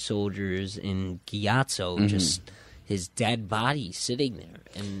Nation soldiers in Gyatso, just his dead body sitting there,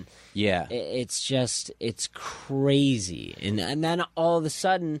 and it's crazy, and then all of a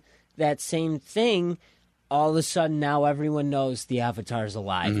sudden. That same thing, all of a sudden now everyone knows the Avatar's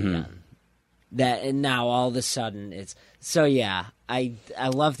alive again. And now all of a sudden it's so I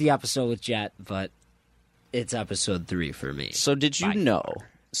love the episode with Jet, but it's episode 3 for me. So did you know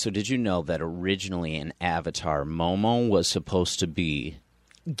that originally in Avatar, Momo was supposed to be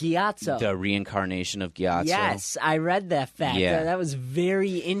Gyatso, the reincarnation of Gyatso? Yes, I read that fact. Yeah. That was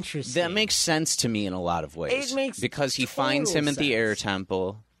very interesting. That makes sense to me in a lot of ways. It makes because he finds him at the Air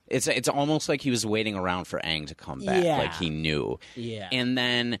Temple. It's almost like he was waiting around for Aang to come back, like he knew. Yeah. And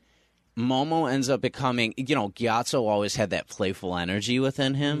then Momo ends up becoming, Gyatso always had that playful energy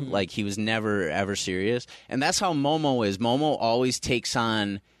within him. Like he was never, ever serious. And that's how Momo is. Momo always takes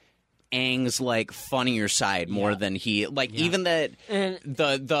on Aang's like funnier side more than he even that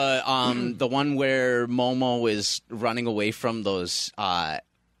the one where Momo is running away from those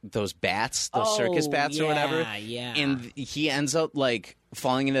bats, those circus bats or whatever. Yeah. And he ends up like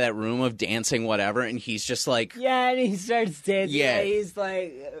falling into that room of dancing whatever, and he's just like and he starts dancing. Yeah, he's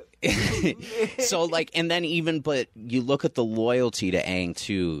like so like, and then but you look at the loyalty to Aang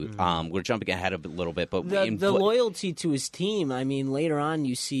too. We're jumping ahead a little bit, but the loyalty to his team. I mean, later on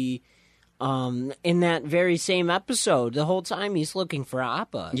you see in that very same episode, the whole time he's looking for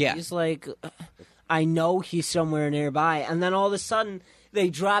Appa. Yeah, he's like, I know he's somewhere nearby, and then all of a sudden they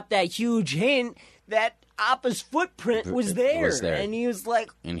drop that huge hint that Appa's footprint was there. And he was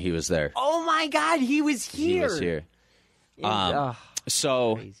like... And he was there. Oh, my God, he was here. He was here. I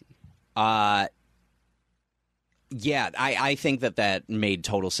think that made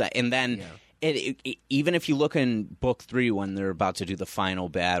total sense. And then, even if you look in Book 3 when they're about to do the final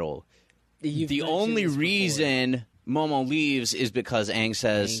battle, the only reason... Momo leaves is because Aang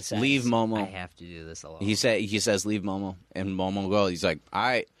says, leave Momo. I have to do this alone. He says, leave Momo. And Momo goes, he's like, all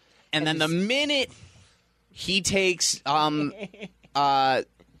right. And then the minute he takes, oh my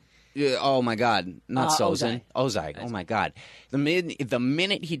God, not Sozin. Ozai. Oh my God. The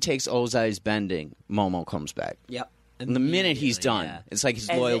minute he takes Ozai's bending, Momo comes back. Yep. And the minute he's done, it's like his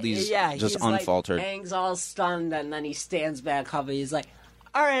loyalty's just unfaltered. Like, Aang's all stunned, and then he stands back, he's like,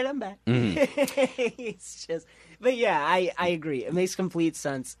 all right, I'm back. It's just... But yeah, I agree. It makes complete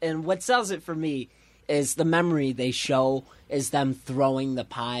sense. And what sells it for me is the memory they show is them throwing the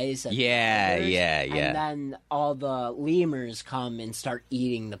pies at the others, and then all the lemurs come and start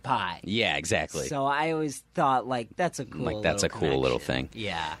eating the pie. Yeah, exactly. So I always thought, that's a cool little little thing.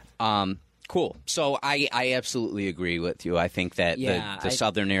 Yeah. Cool. So I absolutely agree with you. I think that the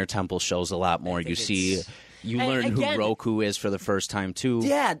Southern Air Temple shows a lot more. You learn who Roku is for the first time, too.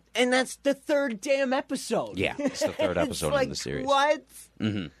 Yeah, and that's the third damn episode. Yeah, it's the third episode in the series. What?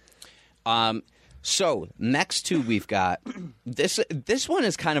 Mm-hmm. So, next two we've got... This one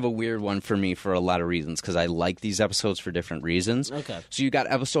is kind of a weird one for me for a lot of reasons, because I like these episodes for different reasons. Okay. So you got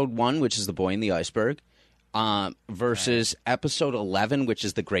episode 1, which is The Boy in the Iceberg, versus episode 11, which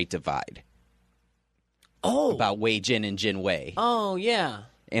is The Great Divide. Oh. About Wei Jin and Jin Wei. Oh, yeah.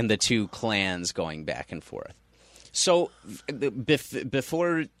 And the two clans going back and forth. So,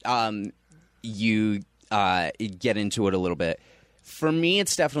 before you get into it a little bit, for me,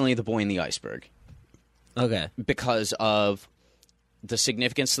 it's definitely The Boy in the Iceberg. Okay. Because of the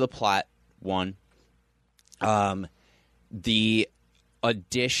significance to the plot, one. The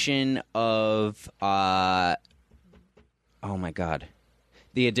addition of... oh, my God.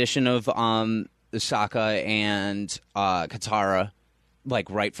 The addition of Sokka and Katara, like,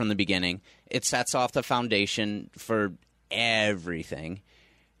 right from the beginning. It sets off the foundation for everything.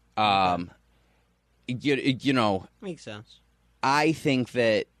 You know... Makes sense. I think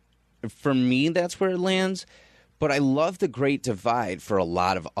that, for me, that's where it lands. But I love The Great Divide for a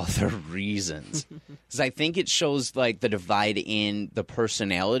lot of other reasons. Because I think it shows, like, the divide in the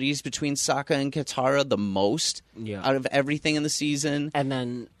personalities between Sokka and Katara the most out of everything in the season. And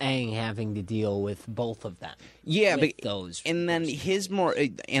then Aang having to deal with both of them. Yeah, but those. And then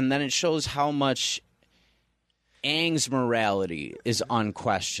and then it shows how much Aang's morality is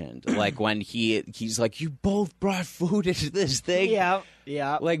unquestioned. Like when he's like, you both brought food into this thing. Yeah.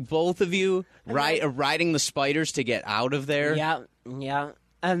 Like both of you riding the spiders to get out of there. Yeah.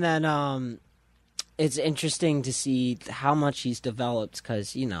 And then it's interesting to see how much he's developed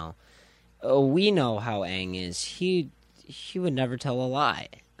because, you know, we know how Aang is. He would never tell a lie.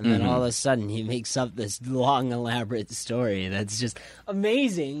 And then all of a sudden he makes up this long, elaborate story that's just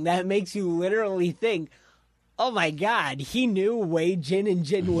amazing. That makes you literally think, oh my God, he knew Wei Jin and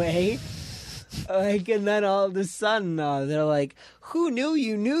Jin Wei. Like, and then all of a sudden, they're like, who knew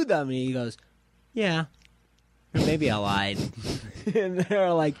you knew them? And he goes, yeah, or maybe I lied. And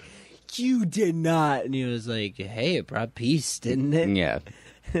they're like, you did not. And he was like, hey, it brought peace, didn't it? Yeah.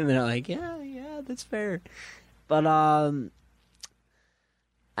 And they're like, yeah, that's fair. But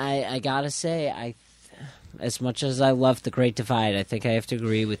I gotta say, as much as I love The Great Divide, I think I have to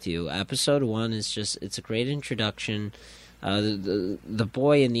agree with you. Episode 1 is it's a great introduction. The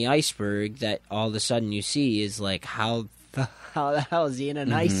boy in the iceberg that all of a sudden you see is like, how the hell is he in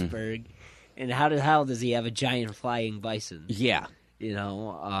an iceberg? And how the hell does he have a giant flying bison? Yeah. You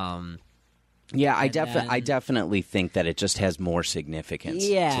know? Yeah, I definitely think that it just has more significance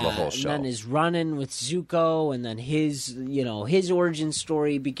to the whole show. And then his run-in with Zuko, and then his origin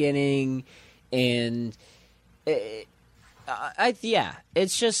story beginning, and... it's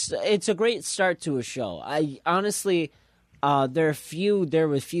a great start to a show. I honestly, there were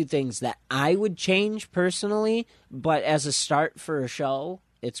few things that I would change personally, but as a start for a show,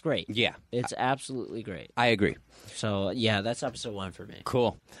 it's great. Yeah, it's absolutely great. I agree. So yeah, that's episode 1 for me.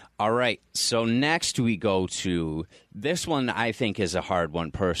 Cool. All right. So next we go to this one. I think is a hard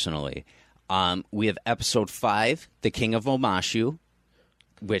one personally. We have episode 5, The King of Omashu,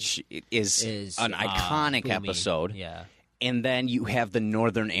 which is an iconic episode. Yeah. And then you have the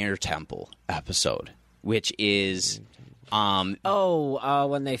Northern Air Temple episode, which is... when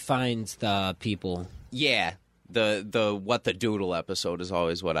they find the people. Yeah. The What the Doodle episode is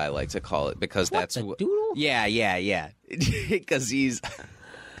always what I like to call it, because What the Doodle? Yeah. Because he's...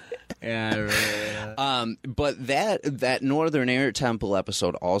 Yeah, right. But that Northern Air Temple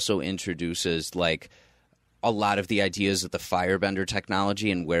episode also introduces, like... a lot of the ideas of the firebender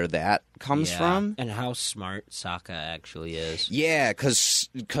technology and where that comes from. And how smart Sokka actually is. Yeah, because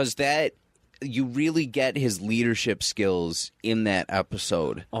that... you really get his leadership skills in that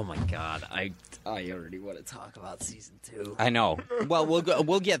episode. Oh my God, I already want to talk about season 2. I know. Well,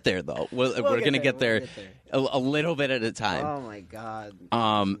 we'll get there though. We're going to get there a little bit at a time. Oh my God.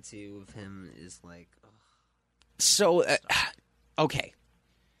 Season 2 of him is like... So, okay.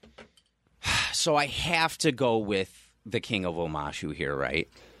 So I have to go with the King of Omashu here, right?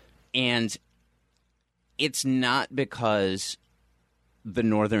 And it's not because the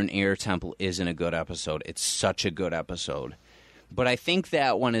Northern Air Temple isn't a good episode. It's such a good episode. But I think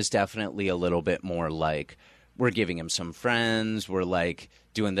that one is definitely a little bit more like, we're giving him some friends, we're like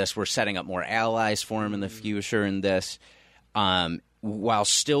doing this, we're setting up more allies for him in the future in this, while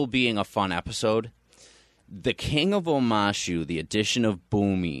still being a fun episode. The King of Omashu, the addition of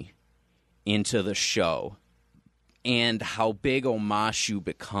Bumi into the show, and how big Omashu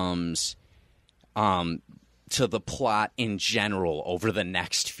becomes to the plot in general over the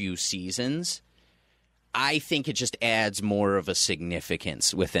next few seasons, I think it just adds more of a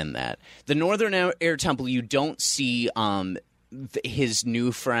significance within that. The Northern Air Temple, you don't see his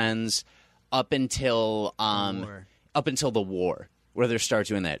new friends up until the war, where they start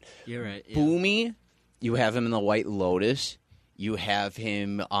doing that. You're right. Yeah. Boomy, you have him in the White Lotus. You have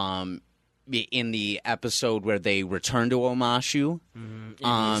him in the episode where they return to Omashu. Mm-hmm.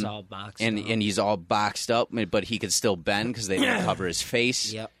 And he's all boxed up. And he's all boxed up, but he could still bend because they didn't cover his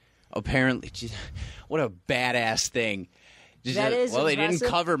face. Yep. Apparently, geez, what a badass thing. That is well, impressive. They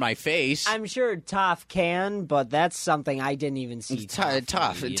didn't cover my face. I'm sure Toph can, but that's something I didn't even see. Toph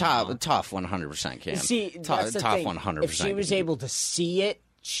 100% can. See, that's the Toph thing. 100%. If she was able to see it,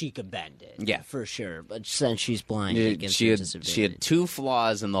 she could bend it. Yeah, for sure. But since she's blind, she had 2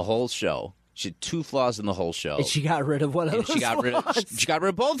 flaws in the whole show. She had 2 flaws in the whole show. And she got rid of one of those. She got rid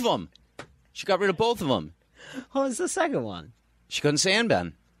of both of them. She got rid of both of them. What was the second one? She couldn't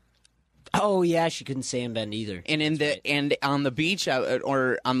sandbend. Oh yeah, she couldn't sandbend either. And and on the beach,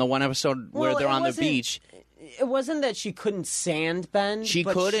 or on the one episode where they're on the beach, it wasn't that she couldn't sandbend. She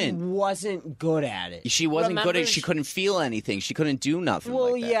but couldn't. She wasn't good at it. She wasn't good at it. She couldn't feel anything. She couldn't do nothing.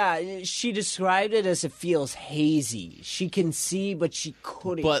 Well, like that. yeah, she described it as it feels hazy. She can see, but she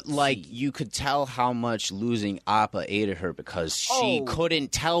couldn't. But see. you could tell how much losing Appa aided her because she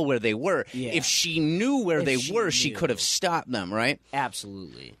couldn't tell where they were. Yeah. If she knew where they were, she knew. could have stopped them. Right?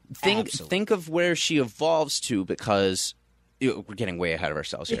 Absolutely. Think of where she evolves to, because we're getting way ahead of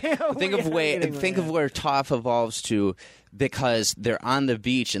ourselves here. Yeah, think of where Toph evolves to, because they're on the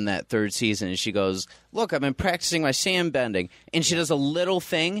beach in that 3rd season, and she goes, "Look, I've been practicing my sand bending," and she does a little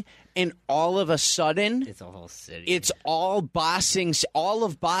thing, and all of a sudden, it's a whole city. It's all of Ba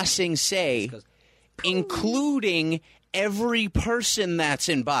Sing Se, including every person that's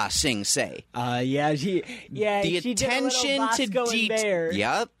in Ba Sing Se. The attention to detail.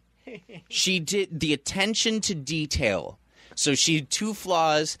 Yep. She did the attention to detail. So she had 2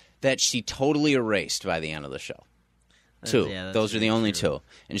 flaws that she totally erased by the end of the show. 2. Those are the only 2.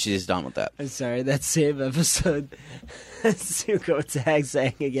 And she's done with that. I'm sorry, that same episode, Zuko tags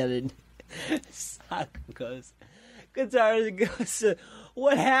Aang again, and Sokka goes, Katara goes,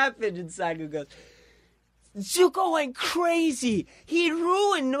 "What happened?" And Sokka goes, "Zuko went crazy. He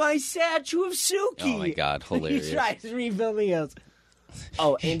ruined my statue of Suki." Oh my God, hilarious. He tries rebuilding it.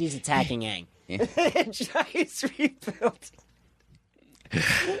 Oh, and he's attacking Aang. And tries rebuilding.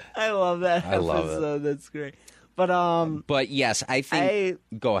 I love that episode. I love it. That's great. But yes, I think.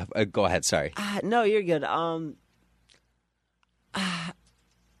 Go ahead. Sorry. No, you're good. I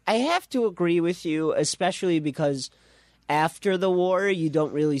have to agree with you, especially because after the war, you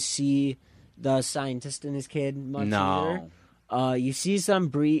don't really see the scientist and his kid much. No. Either. You see them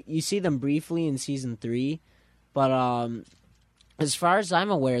briefly in season 3, but as far as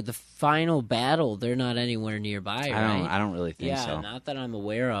I'm aware, the final battle, they're not anywhere nearby. I don't really think so. Yeah, not that I'm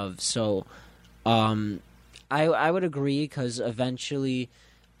aware of. So, I would agree, because eventually,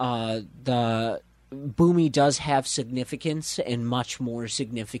 the Boomy does have significance, and much more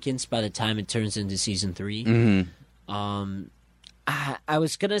significance by the time it turns into season 3. Mm-hmm. I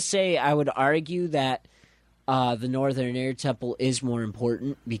was gonna say, I would argue that the Northern Air Temple is more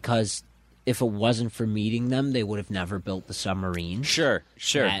important, because if it wasn't for meeting them, they would have never built the submarine. Sure.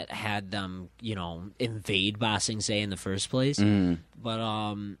 That had them, invade Ba Sing Se in the first place. Mm. But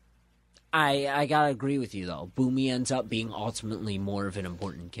I gotta agree with you, though. Boomy ends up being ultimately more of an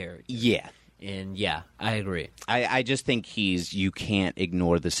important character. Yeah. And yeah, I agree. I just think you can't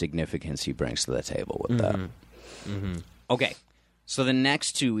ignore the significance he brings to the table with that. Mm-hmm. Okay. So the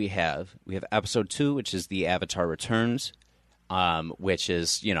next 2 we have episode 2, which is the Avatar Returns. Which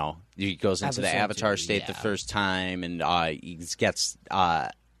is, he goes into the Avatar state the first time, and he gets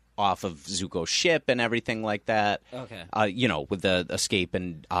off of Zuko's ship and everything like that. Okay. With the escape,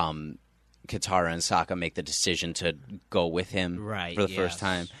 and Katara and Sokka make the decision to go with him for the first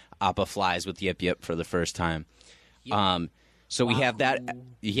time. Appa flies with Yip Yip for the first time. Yep. So we have that.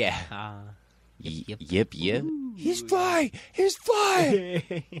 Yeah. Yip Yip. He's flying. He's flying.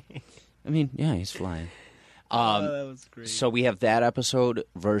 I mean, yeah, he's flying. That was great. So we have that episode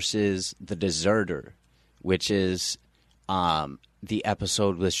versus The Deserter, which is the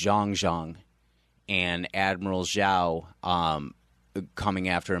episode with Zhang Zhang and Admiral Zhao coming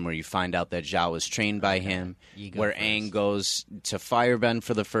after him, where you find out that Zhao was trained by him, where Aang goes to Firebend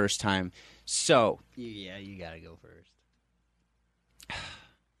for the first time. So yeah, you gotta go first.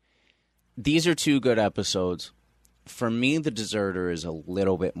 These are 2 good episodes. For me, The Deserter is a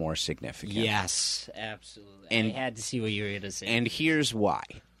little bit more significant. Yes, absolutely. And I had to see what you were going to say. And here's why.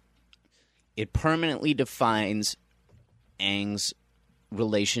 it permanently defines Aang's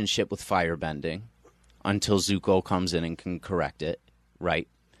relationship with firebending until Zuko comes in and can correct it, right?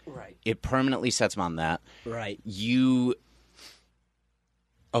 Right. It permanently sets him on that. Right. You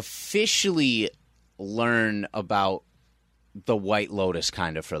officially learn about the White Lotus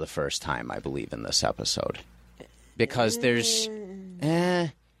kind of for the first time, I believe, in this episode. Because there's...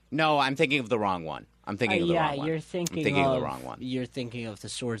 no, I'm thinking of the wrong one. I'm thinking of the wrong one. You're thinking of the wrong one. You're thinking of the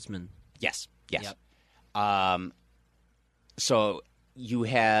swordsman. Yes. Yep. So you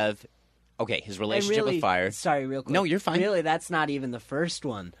have... Okay, his relationship with fire. Sorry, real quick. No, you're fine. Really, that's not even the first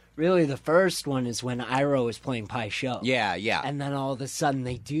one. Really, the first one is when Iroh is playing Pai Sho. Yeah. And then all of a sudden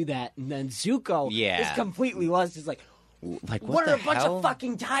they do that, and then Zuko is completely lost. He's like what are a bunch of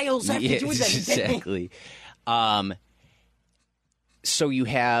fucking tiles have to do with anything? Exactly. So you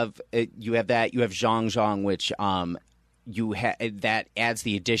have that. You have Zhang Zhang, which that adds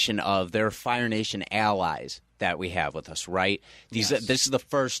the addition of their Fire Nation allies that we have with us, right? This is the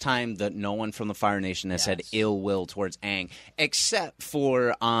first time that no one from the Fire Nation has had ill will towards Aang, except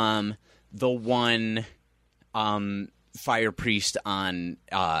for the one fire priest on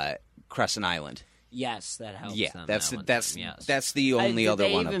Crescent Island. Yes, that helps. Yeah, them, that's yes. that's the only other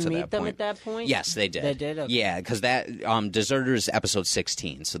one up to that point. Did they even meet them at that point? Yes, they did. They did. Okay. Yeah, because that Deserters episode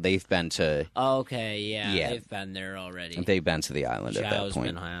 16, so they've been to. Okay, yeah, they've been there already. They've been to the island at that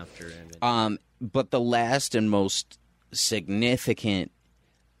point. Been after it. But the last and most significant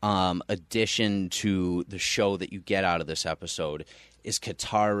addition to the show that you get out of this episode is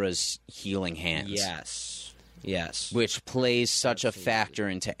Katara's healing hands. Yes. Which plays such a factor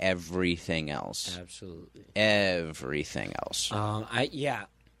into everything else. Absolutely. Everything else. I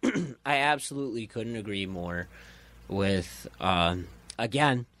absolutely couldn't agree more with,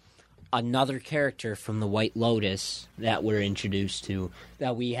 again, another character from the White Lotus that we're introduced to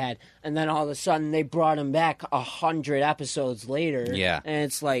that we had. And then all of a sudden they brought him back 100 episodes later. Yeah. And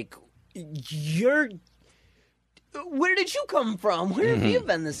it's like, where did you come from? Where have you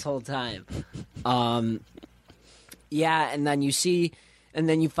been this whole time? Yeah, and then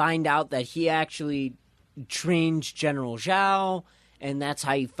you find out that he actually trained General Zhao, and that's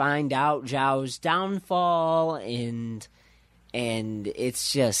how you find out Zhao's downfall, and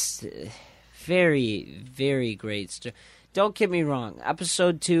it's just very, very great. Don't get me wrong,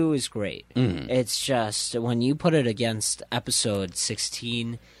 episode 2 is great. It's just, when you put it against episode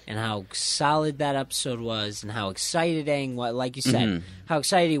 16 and how solid that episode was and how excited Aang was, like you said, how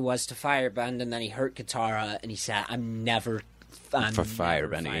excited he was to firebend, and then he hurt Katara, and he said, I'm never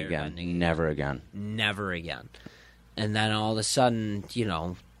firebending again. Never again. Never again. And then all of a sudden, he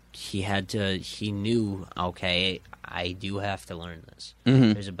knew, okay, I do have to learn this.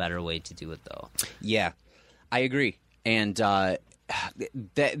 There's a better way to do it, though. Yeah, I agree. And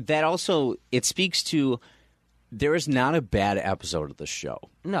that also, it speaks to, there is not a bad episode of the show.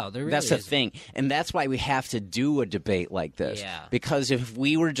 No, there really That's isn't. the thing. And that's why we have to do a debate like this. Yeah. Because if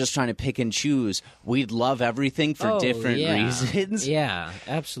we were just trying to pick and choose, we'd love everything for different reasons. Yeah,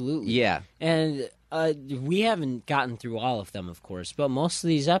 absolutely. Yeah. And we haven't gotten through all of them, of course, but most of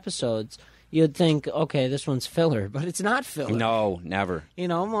these episodes, you'd think, okay, this one's filler, but it's not filler. No, never.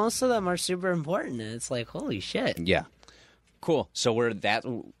 Most of them are super important, and it's like, holy shit. Yeah. Cool. So we're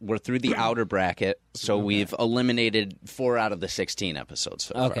through the outer bracket. So we've eliminated 4 out of the 16 episodes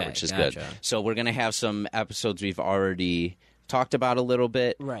so far, which is good. So we're going to have some episodes we've already talked about a little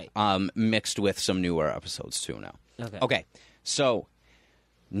bit, right? Mixed with some newer episodes too now. Okay. So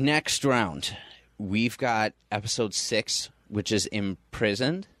next round, we've got episode 6, which is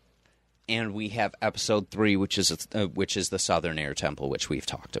Imprisoned, and we have episode 3, which is the Southern Air Temple, which we've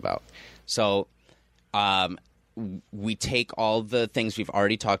talked about. So, we take all the things we've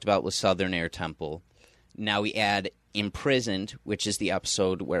already talked about with Southern Air Temple. Now we add Imprisoned, which is the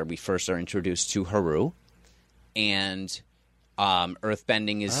episode where we first are introduced to Haru. And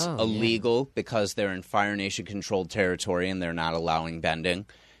earthbending is illegal because they're in Fire Nation-controlled territory and they're not allowing bending.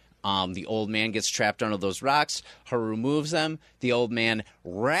 The old man gets trapped under those rocks. Haru moves them. The old man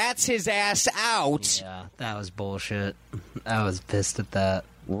rats his ass out. Yeah, that was bullshit. I was pissed at that.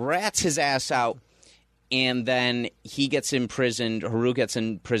 Rats his ass out. And then he gets imprisoned. Haru gets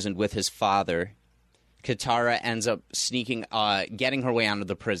imprisoned with his father. Katara ends up getting her way onto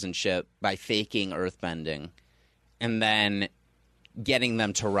the prison ship by faking earthbending. And then getting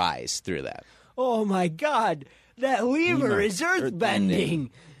them to rise through that. Oh my god! That lever is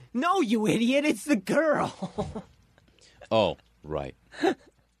earthbending! No, you idiot! It's the girl! Oh, right.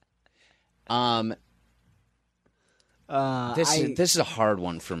 This is a hard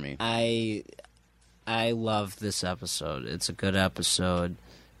one for me. I love this episode. It's a good episode.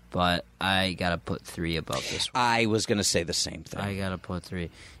 but I gotta put 3 above this one. I was gonna say the same thing. I gotta put 3.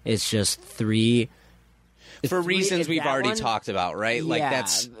 It's just 3 for reasons we've already talked about, right? Like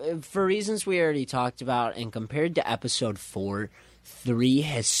that's for reasons we already talked about, and compared to episode 4, 3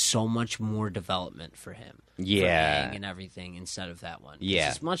 has so much more development for him. Yeah, for Aang and everything instead of that one. Yeah,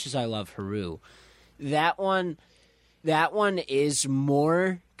 as much as I love Haru, that one is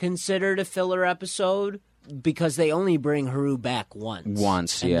more considered a filler episode because they only bring Haru back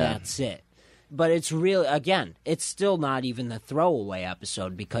once, and that's it. But it's really, again, it's still not even the throwaway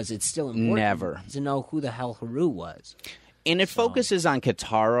episode because it's still important to know who the hell Haru was. And it focuses on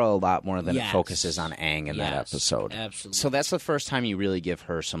Katara a lot more than it focuses on Aang in that episode. Absolutely. So that's the first time you really give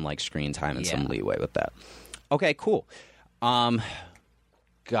her some like screen time and some leeway with that. Okay, cool.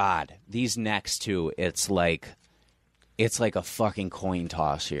 God, these next two, it's like a fucking coin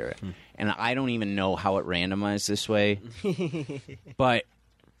toss here. And I don't even know how it randomized this way. But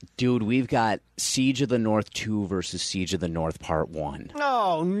dude, we've got Siege of the North 2 versus Siege of the North Part 1.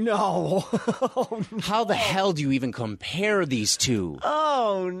 Oh, no. Oh, no. How the hell do you even compare these two?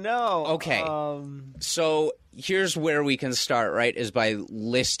 Oh, no. Okay. So here's where we can start, right, is by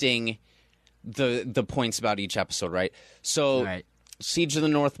listing the points about each episode, right? So Siege of the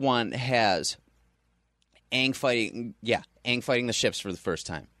North 1 has Aang fighting the ships for the first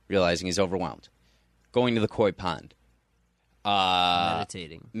time, realizing he's overwhelmed. Going to the koi pond.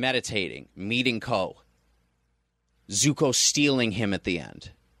 Meditating, meeting Ko. Zuko stealing him at the end.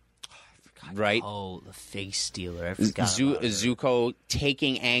 Right? Oh, the face stealer. I forgot Zuko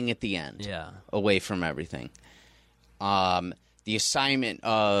taking Aang at the end. Yeah. Away from everything. The assignment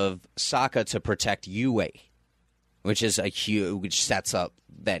of Sokka to protect Yue, which sets up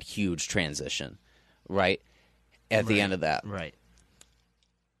that huge transition, right? At the end of that. Right.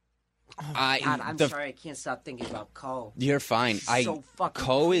 Oh God, I'm sorry, I can't stop thinking about Ko. You're fine. So fucking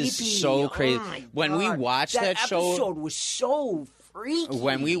Ko creepy. is so crazy. When we watched that show, episode was so freaky.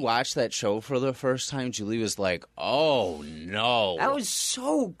 When we watched that show for the first time, Julie was like, "Oh no, that was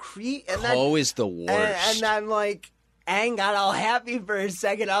so creepy." Ko is the worst. And then like Aang got all happy for a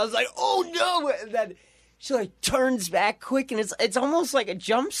second. I was like, "Oh no!" And then she like turns back quick, and it's almost like a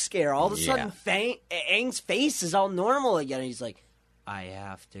jump scare. All of a sudden, Aang's face is all normal again. And he's like, I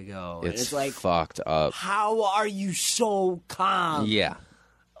have to go. It's like fucked up. How are you so calm? Yeah.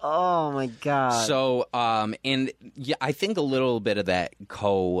 Oh my God. So, and yeah, I think a little bit of that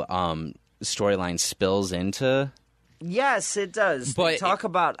Ko storyline spills into. Yes, it does. But they talk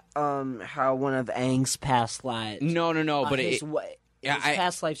about how one of Aang's past lives. No, but his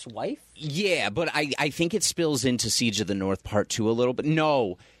past life's wife. Yeah, but I think it spills into Siege of the North Part 2 a little bit.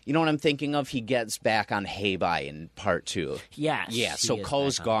 No. You know what I'm thinking of? He gets back on Heibai in Part 2. Yes. Yeah, so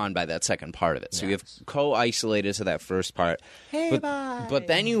Ko's gone by that second part of it. So you have Ko isolated to that first part. Heibai. But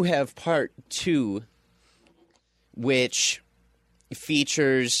then you have Part 2, which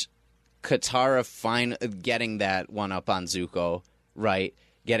features Katara getting that one up on Zuko, right?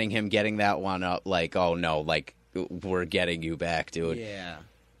 Getting that one up, like, oh no, like, we're getting you back, dude. Yeah.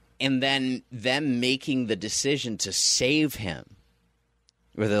 And then them making the decision to save him.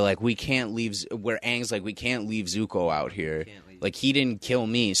 Where they're like, we can't leave... Where Aang's like, we can't leave Zuko out here. Like, he didn't kill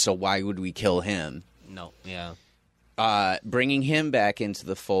me, so why would we kill him? No, yeah. Bringing him back into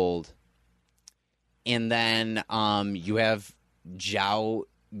the fold. And then you have Zhao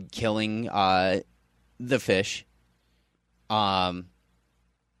killing the fish.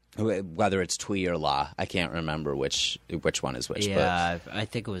 Whether it's Tui or La. I can't remember which one is which. Yeah, but I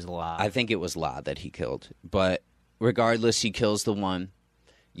think it was La. I think it was La that he killed. But regardless, he kills the one.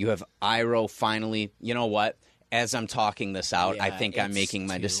 You have Iroh finally... You know what? As I'm talking this out, I think I'm making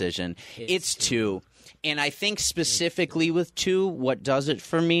my decision. It's 2. And I think specifically with 2, what does it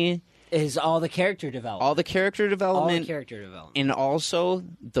for me... is all the character development. All the character development. And also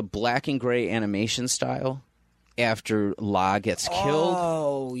the black and gray animation style after La gets killed.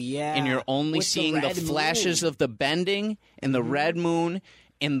 Oh, yeah. And you're only seeing the flashes of the bending and the red moon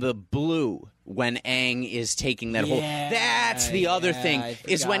and the blue when Aang is taking that whole... That's the other thing,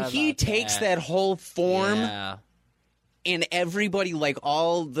 is when he takes that whole form and everybody, like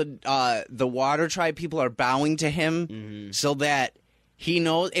all the Water Tribe people are bowing to him so that he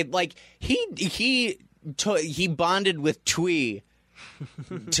knows... it. Like, he bonded with Tui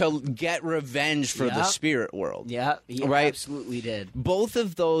to get revenge for the spirit world. Yeah, he absolutely did. Both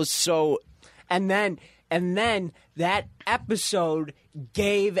of those, so... And then that episode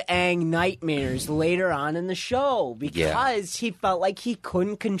gave Aang nightmares later on in the show because he felt like he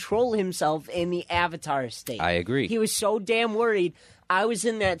couldn't control himself in the Avatar state. I agree. He was so damn worried. I was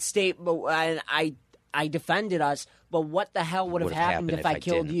in that state, but I I defended us, but what the hell would have happened if I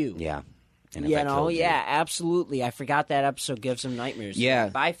killed didn't. you? Yeah. And you know, yeah, absolutely. I forgot that episode gives him nightmares. Yeah.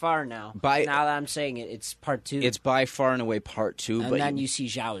 By far now. Now that I'm saying it, it's part 2. It's by far and away part 2. And then you see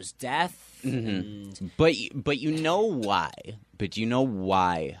Zhao's death. Mm-hmm. But you know why? But you know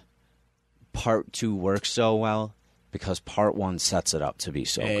why part 2 works so well? Because part 1 sets it up to be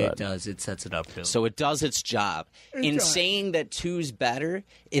so good. It does. It sets it up. Really. So it does its job. Saying that 2's better,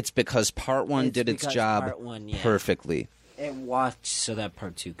 it's because part 1 did its job perfectly. It watched so that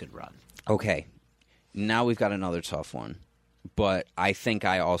part 2 could run. Okay, now we've got another tough one, but I think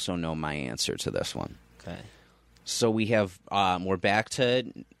I also know my answer to this one. Okay. So we have, we're back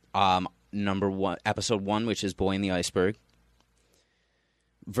to number 1, episode 1, which is Boy in the Iceberg,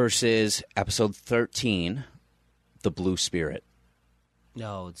 versus episode 13, The Blue Spirit.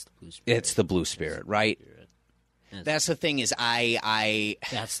 No, it's the Blue Spirit. It's the Blue Spirit, right? That's the thing is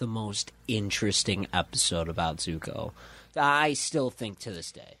That's the most interesting episode about Zuko. I still think to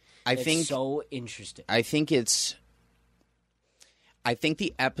this day. It's so interesting. I think the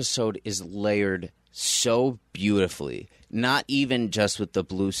episode is layered so beautifully, not even just with the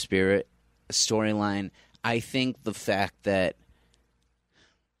Blue Spirit storyline. I think the fact that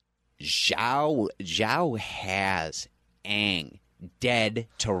Zhao has Aang dead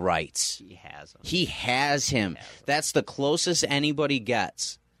to rights. He has him. That's the closest anybody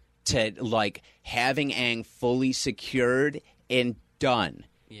gets to like having Aang fully secured and done.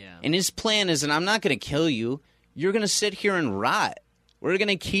 Yeah. And his plan is, and I'm not going to kill you. You're going to sit here and rot. We're going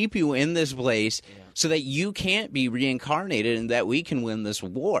to keep you in this place so that you can't be reincarnated and that we can win this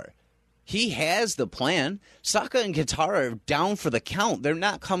war. He has the plan. Sokka and Katara are down for the count. They're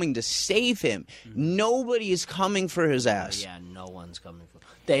not coming to save him. Mm-hmm. Nobody is coming for his ass. Yeah, no one's coming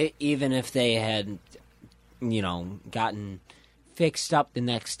for him. Even if they had, gotten fixed up the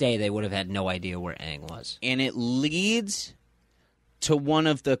next day, they would have had no idea where Aang was. And it leads to one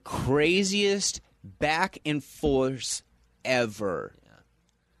of the craziest back and forths ever.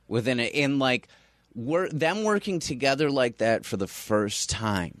 Yeah. Them working together like that for the first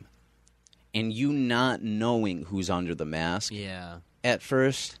time. And you not knowing who's under the mask at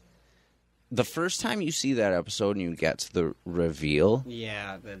first. The first time you see that episode and you get to the reveal.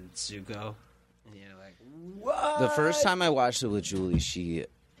 Yeah, then Zuko. And you're like, what? The first time I watched it with Julie, she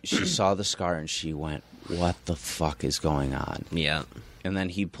saw the scar and she went, what the fuck is going on? Yeah. And then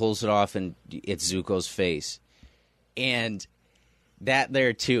he pulls it off and it's Zuko's face. And that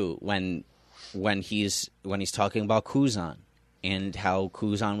there too, when he's talking about Kuzan. And how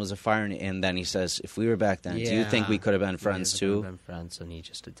Kuzan was a fire, and then he says, "If we were back then, do you think we could have been friends too?" Could have been friends, and he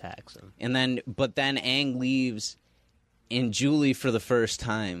just attacks him. And but then Aang leaves, and Julie, for the first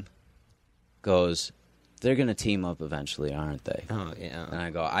time, goes, "They're gonna team up eventually, aren't they?" Oh yeah. And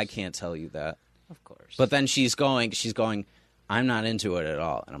I go, "I can't tell you that." Of course. But then she's going, "I'm not into it at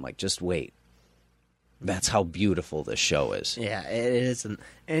all," and I'm like, "Just wait." That's how beautiful this show is. Yeah, it isn't.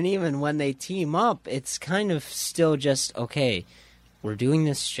 And even when they team up, it's kind of still just, okay, we're doing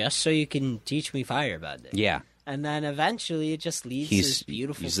this just so you can teach me Firebend. Yeah. And then eventually it just leads to this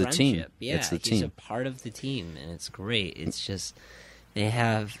beautiful friendship. The team. Yeah, it's the he's team. a part of the team, and it's great. It's just, they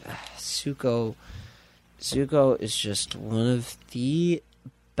have, Zuko is just one of the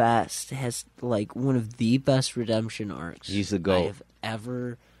best, has like one of the best redemption arcs he's the GOAT. I have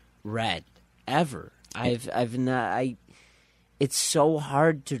ever read. Ever. It's so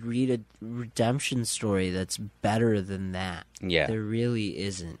hard to read a redemption story that's better than that. Yeah. There really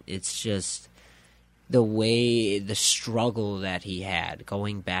isn't. It's just the struggle that he had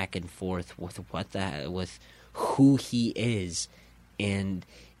going back and forth with with who he is and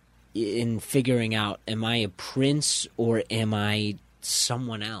in figuring out, am I a prince or am I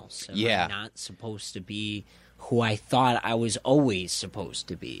someone else? Am I not supposed to be who I thought I was always supposed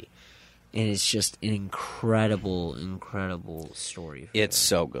to be? And it's just an incredible, incredible story. It's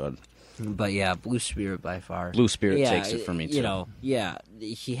so good. But yeah, Blue Spirit by far. Blue Spirit takes it for me, too.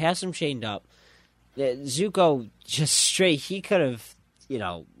 He has him chained up. Zuko just straight, he could have,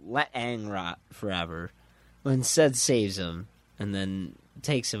 let Aang rot forever. But instead saves him and then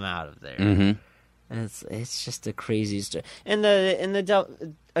takes him out of there. Mm-hmm. And it's just the craziest story. And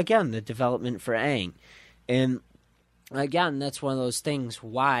the development for Aang. And again, that's one of those things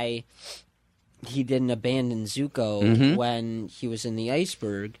why he didn't abandon Zuko when he was in the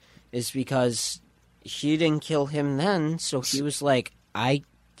iceberg is because he didn't kill him then, so he was like, I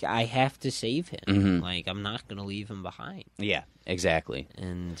have to save him. Mm-hmm. Like, I'm not going to leave him behind. Yeah, exactly.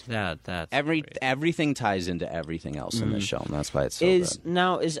 And that's everything ties into everything else in this show, and that's why it's so good.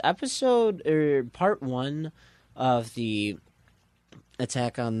 Now, is episode or part 1 of the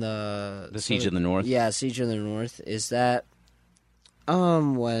Attack on the Siege of the North. Yeah, Siege of the North. Is that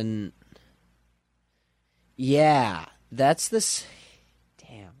when? Yeah, that's this.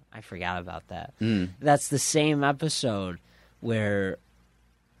 Damn, I forgot about that. That's the same episode where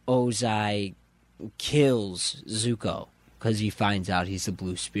Ozai kills Zuko because he finds out he's the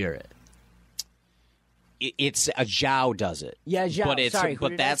Blue Spirit. It's Zhao does it. Yeah, Zhao. But it's Sorry,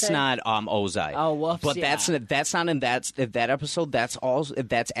 but that's not Ozai. Oh, whoops, but yeah. that's not in that episode.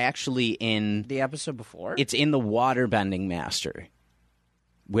 That's actually in The episode before. It's in the Waterbending Master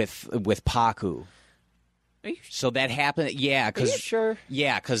with Paku. So that happened. Yeah, Are because you sure?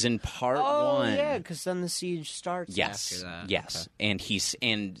 Yeah, because in part one. Oh yeah, because then the siege starts. Yes, after that. yes, Okay.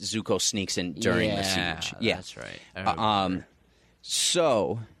 and Zuko sneaks in during the siege. Yeah, that's right. I remember.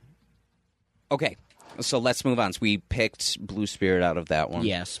 So, okay, so let's move on. So we picked Blue Spirit out of that one.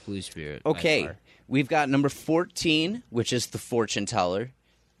 Yes, Blue Spirit. by Okay, far. we've got number 14, which is the Fortune Teller,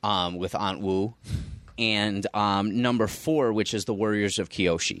 with Aunt Wu, and number 4, which is the Warriors of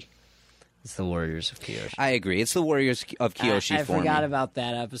Kyoshi. It's the Warriors of Kyoshi. I agree. It's the Warriors of Kyoshi. I for forgot me. about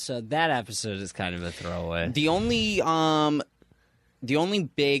that episode. That episode is kind of a throwaway. The only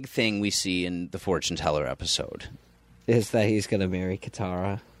big thing we see in the Fortune Teller episode Is that he's going to marry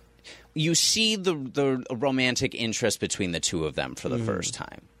Katara? you see the romantic interest between the two of them for the first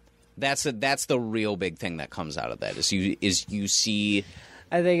time. That's the real big thing that comes out of that is you see.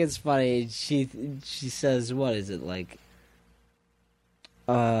 I think it's funny. She says, "What is it like?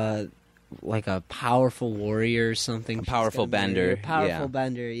 Like a powerful warrior or something? A powerful She's gonna marry bender, a powerful yeah.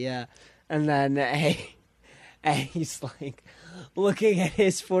 bender, yeah." And then he's like looking at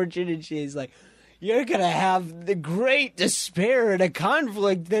his fortune, and she's like, "You're gonna have the great despair and a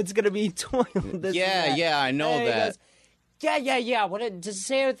conflict that's gonna be toil." This Yeah, and that. yeah, I know And he that. goes, yeah. Does it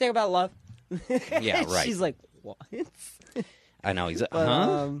say anything about love? Yeah, right. She's like, "What?" I know. He's like,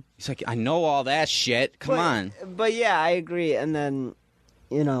 But, He's like, I know all that shit. Come on. But yeah, I agree. And then,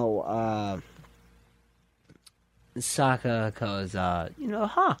 Sokka goes, I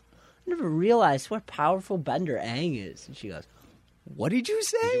never realized what powerful bender Aang is. And she goes, "What did you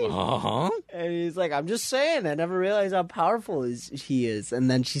say?" Uh-huh. And he's like, "I'm just saying, I never realized how powerful he is." And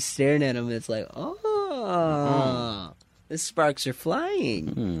then she's staring at him, and it's like, the sparks are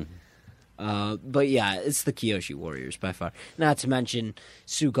flying. But yeah, it's the Kyoshi Warriors by far. Not to mention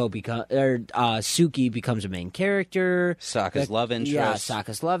Suki becomes a main character. Sokka's love interest. Yeah,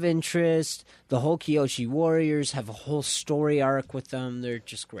 Sokka's love interest. The whole Kyoshi Warriors have a whole story arc with them. They're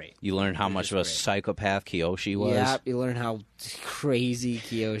just great. You learn how much of a psychopath Kyoshi was. Yeah, you learn how crazy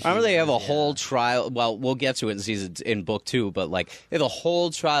Kyoshi. Remember they have a is, whole trial. Well, we'll get to it in book 2, but like they have a whole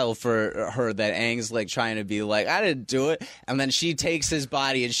trial for her that Aang's like trying to be like, I didn't do it, and then she takes his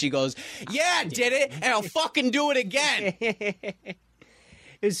body and she goes, "Yeah, I did it, and I'll fucking do it again."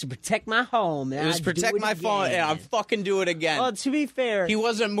 It was to protect my home. It was to protect my phone, and I'll fucking do it again. Well, to be fair, He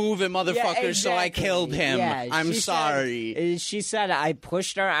wasn't moving, motherfucker, yeah, so I exactly. killed him. Yeah, I'm she sorry. She said I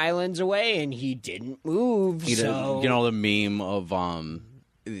pushed our islands away, and he didn't move. So You know the meme of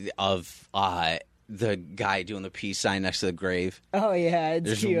the guy doing the peace sign next to the grave? oh yeah, it's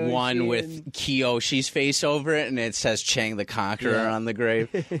There's Kyoshi one with and- Kyoshi's face over it, and it says Chang the Conqueror Yeah. on the grave.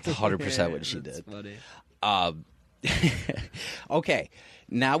 It's 100% what she That's did. funny. Okay,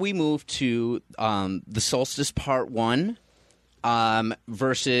 now we move to the Solstice Part 1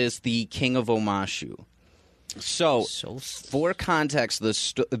 versus the King of Omashu. So, for context, the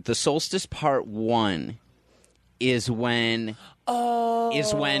Solstice Part 1 is when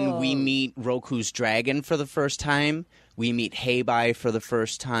we meet Roku's dragon for the first time. We meet Heibai for the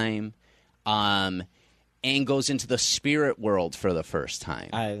first time. And goes into the spirit world for the first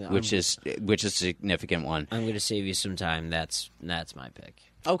time, which is a significant one. I'm going to save you some time. That's my pick.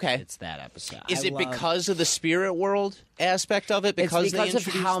 Okay. It's that episode. Is it because of the spirit world aspect of it? It's because they of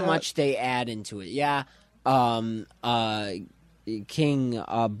introduced how that? much they add into it. Yeah. King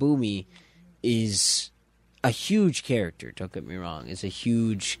Boomy is a huge character. Don't get me wrong. It's a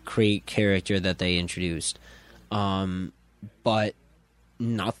huge, great character that they introduced. But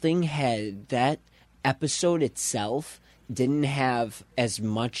nothing had that episode itself didn't have as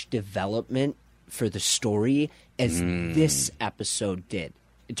much development for the story as this episode did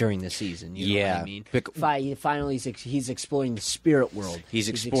during the season. You know what I mean? Finally, he's exploring the spirit world. He's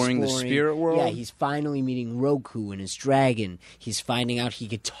exploring the spirit world? Yeah, he's finally meeting Roku and his dragon. He's finding out he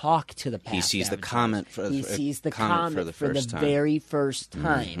could talk to the past. He sees the avatars. comet for He sees the comet comet for the first time. very first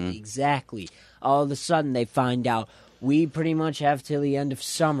time. Exactly. All of a sudden, they find out we pretty much have till the end of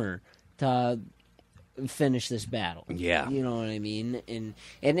summer to finish this battle. Yeah. You know what I mean? And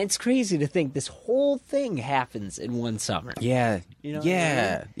it's crazy to think this whole thing happens in one summer. Yeah. You know Yeah.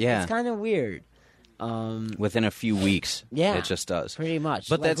 what I mean? Yeah. It's kind of weird. Within a few weeks. Yeah. It just does. Pretty much.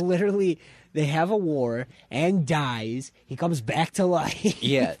 But like, that's literally, they have a war, Aang dies, he comes back to life.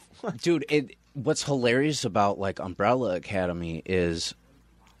 Yeah. Dude, what's hilarious about, like, Umbrella Academy is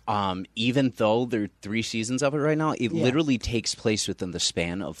even though there are 3 seasons of it right now, it literally takes place within the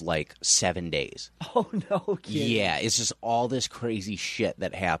span of, like, 7 days. Oh, no kidding. Yeah, it's just all this crazy shit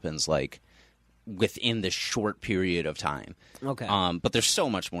that happens, like, within this short period of time. Okay. But there's so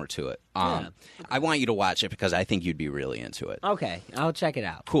much more to it. I want you to watch it because I think you'd be really into it. Okay, I'll check it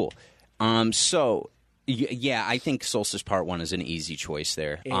out. Cool. Yeah, I think Solstice Part 1 is an easy choice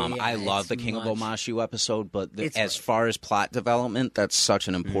there. I love the King of Omashu episode, but as far as plot development, that's such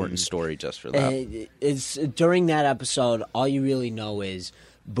an important story just for that. It's during that episode, all you really know is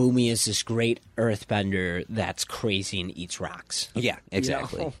Boomy is this great earthbender that's crazy and eats rocks. Yeah,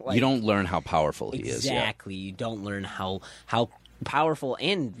 exactly. You know, you don't learn how powerful he is. Exactly. You don't learn how powerful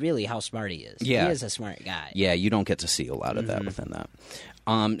and really how smart he is. Yeah. He is a smart guy. Yeah, you don't get to see a lot of that within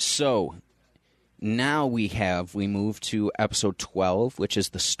that. So now we move to episode 12, which is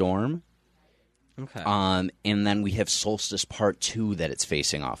the storm. Okay. And then we have Solstice Part 2 that it's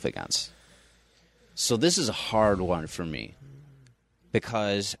facing off against. So this is a hard one for me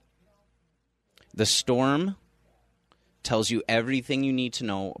because the storm tells you everything you need to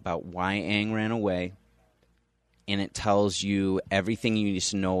know about why Aang ran away, and it tells you everything you need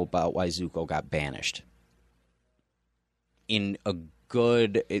to know about why Zuko got banished. In a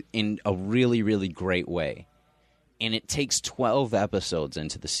really, really great way. And it takes 12 episodes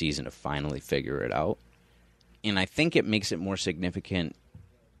into the season to finally figure it out. And I think it makes it more significant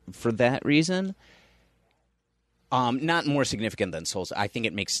for that reason. Not more significant than Solstice. I think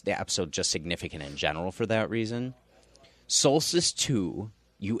it makes the episode just significant in general for that reason. Solstice 2,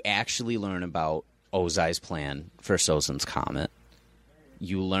 you actually learn about Ozai's plan for Sozin's Comet.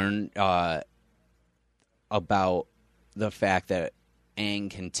 You learn about the fact that Aang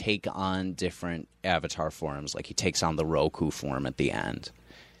can take on different avatar forms. Like he takes on the Roku form at the end.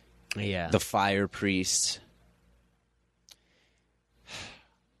 Yeah. The Fire Priest.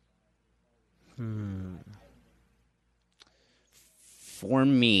 For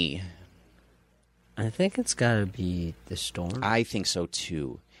me, I think it's got to be the storm. I think so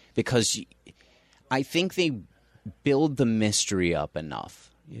too. Because I think they build the mystery up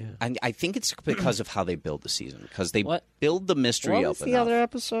enough. Yeah. I think it's because of how they build the season. Because they build the mystery up enough. What was the other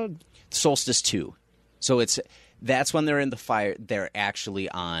episode? Solstice 2. So that's when they're in the fire. They're actually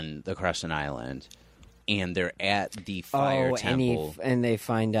on the Crescent Island. And they're at the fire temple. And they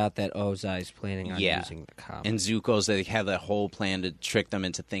find out that Ozai's planning on using the comet. And Zuko's, they have that whole plan to trick them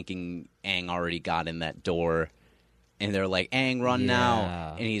into thinking Aang already got in that door. And they're like, Aang, run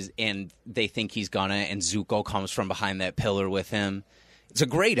now. And they think he's gonna, and Zuko comes from behind that pillar with him. It's a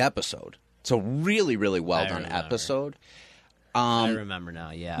great episode. It's a really, really well done episode. I remember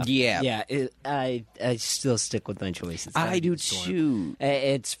now, yeah. Yeah. Yeah, I still stick with my choice. I do too.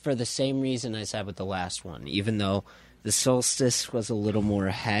 It's for the same reason I said with the last one. Even though the Solstice was a little more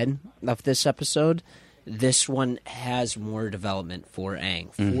ahead of this episode, this one has more development for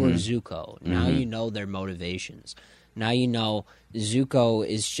Aang, for Zuko. Now you know their motivations. Now you know Zuko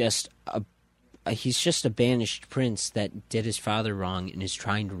is just he's just a banished prince that did his father wrong and is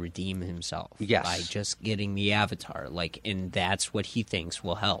trying to redeem himself by just getting the Avatar. And that's what he thinks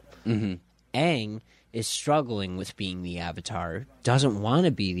will help. Aang is struggling with being the Avatar, doesn't want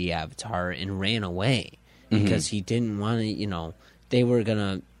to be the Avatar, and ran away because he didn't want to. They were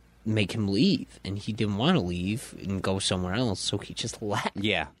gonna make him leave, and he didn't want to leave and go somewhere else, so he just left.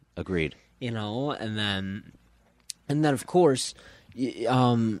 Yeah, agreed. And then of course,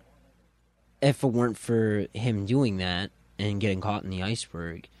 if it weren't for him doing that and getting caught in the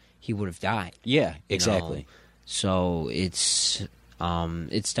iceberg, he would have died. Yeah, exactly. So it's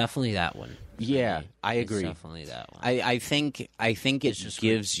definitely that one. Yeah, I agree. It's definitely that one. I think it just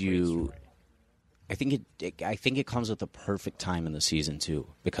gives you. I think it comes at the perfect time in the season too,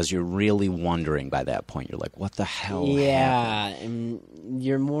 because you're really wondering by that point. You're like, what the hell? happened? And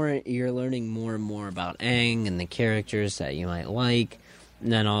you're learning more and more about Aang and the characters that you might like.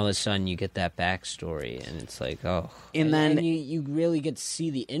 And then all of a sudden you get that backstory, and it's like, oh. And then you really get to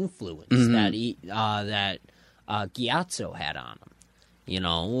see the influence that Gyatso had on him,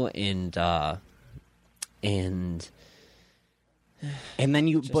 and then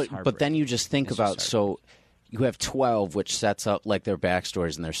you, but then you just think about, so you have 12, which sets up like their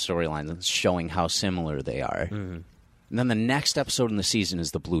backstories and their storylines and showing how similar they are. And then the next episode in the season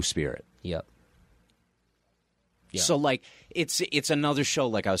is the Blue Spirit. Yep. Yeah. So, like, it's another show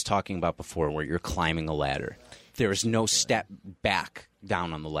like I was talking about before where you're climbing a ladder. There is no step back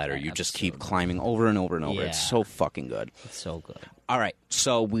down on the ladder. You just keep climbing over and over and over. Yeah. It's so fucking good. It's so good. All right,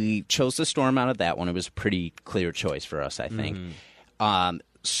 so we chose the Storm out of that one. It was a pretty clear choice for us, I think.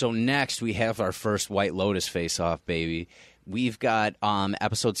 So next we have our first White Lotus face-off, baby. We've got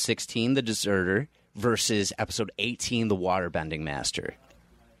episode 16, The Deserter, versus episode 18, The Waterbending Master.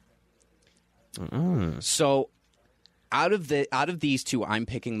 So out of these two, I'm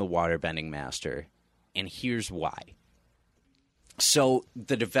picking The Waterbending Master, and here's why. So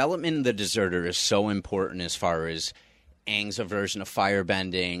the development in The Deserter is so important as far as Aang's aversion of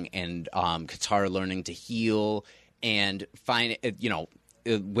firebending and Katara learning to heal and find,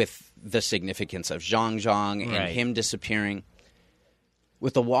 with the significance of Zhang Zhang and him disappearing.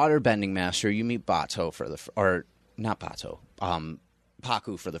 With the Waterbending Master, you meet Bato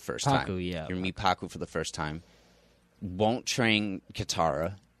Pakku for the first time. Pakku, yeah. You meet Pakku for the first time. Won't train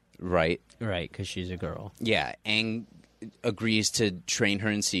Katara, right? Right, because she's a girl. Yeah, Aang agrees to train her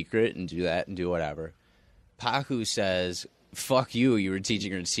in secret and do that and do whatever. Pakku says, fuck you, you were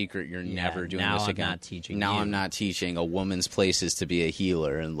teaching her in secret, you're never doing this again. Not teaching now you. I'm not teaching. A woman's place is to be a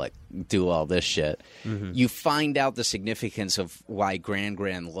healer and like do all this shit. You find out the significance of why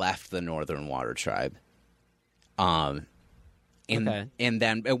Gran left the Northern Water Tribe. And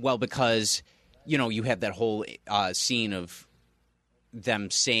then, well, because, you have that whole scene of them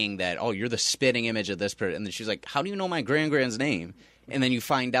saying that, oh, you're the spitting image of this person. And then she's like, how do you know my Gran's name? And then you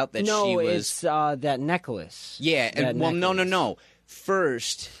find out that she was... it's that necklace. Yeah, no.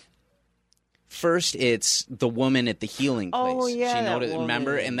 First, it's the woman at the healing place. Oh, yeah, she noticed, that woman.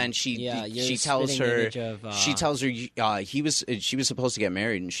 remember? And then she tells her... she was supposed to get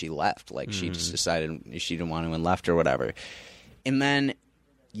married and she left. Like, she just decided she didn't want to and left or whatever. And then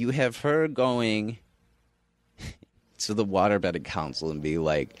you have her going to the Waterbending Council and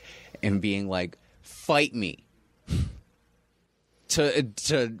being like, fight me. To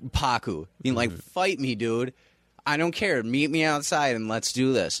Pakku, being like, fight me, dude. I don't care. Meet me outside and let's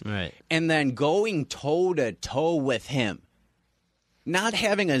do this. Right. And then going toe-to-toe with him. Not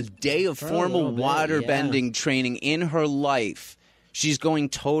having a day of formal waterbending training in her life. She's going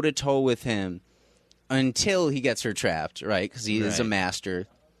toe-to-toe with him until he gets her trapped, right? Because he is a master.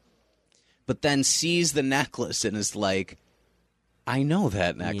 But then sees the necklace and is like, I know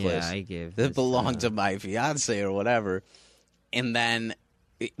that necklace. Yeah, I give that belonged to my fiance or whatever. And then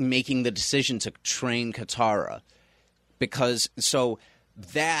making the decision to train Katara. Because, so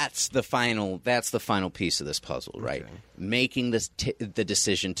that's the final piece of this puzzle, right? Okay. Making the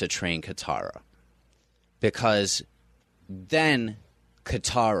decision to train Katara. Because then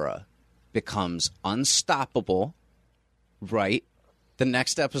Katara becomes unstoppable, right? The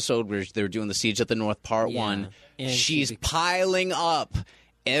next episode where they're doing the Siege at the North Part 1, she's piling up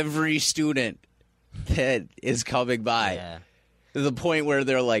every student that is coming by. Yeah. To the point where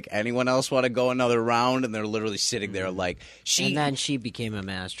they're like, anyone else want to go another round? And they're literally sitting there like... And then she became a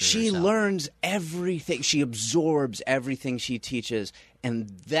master She herself. learns everything. She absorbs everything she teaches. And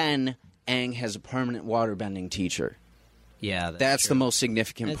then Aang has a permanent waterbending teacher. Yeah, that's true. The most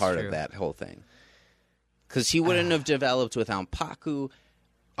significant part of that whole thing. Because he wouldn't have developed without Pakku,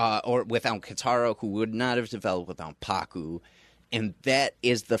 or without Katara, who would not have developed without Pakku. And that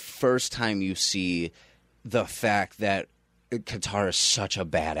is the first time you see the fact that Katara is such a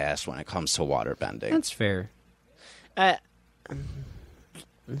badass when it comes to waterbending. That's fair. This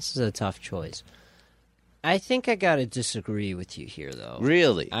is a tough choice. I think I gotta disagree with you here, though.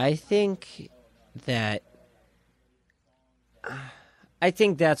 Really? I think that's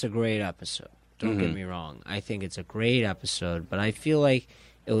a great episode. Don't get me wrong. I think it's a great episode, but I feel like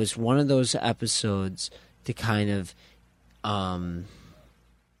it was one of those episodes to kind of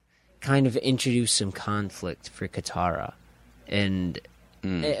introduce some conflict for Katara. And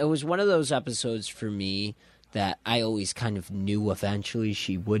it was one of those episodes for me that I always kind of knew eventually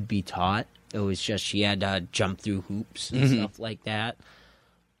she would be taught. It was just she had to jump through hoops and stuff like that.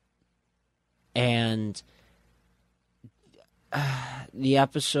 And the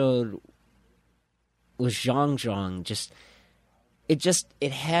episode with Zhang Zhang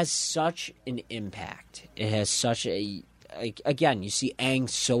it has such an impact. It has such a... again, you see Aang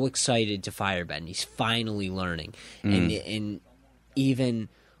so excited to firebend. He's finally learning. And even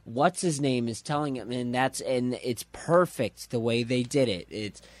what's his name is telling him, and it's perfect the way they did it.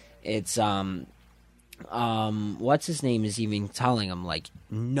 It's what's his name is even telling him, like,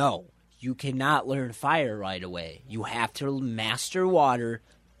 no, you cannot learn fire right away. You have to master water,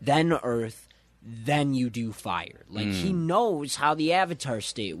 then earth, then you do fire. Like, he knows how the Avatar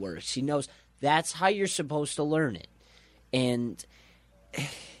state works. He knows That's how you're supposed to learn it. And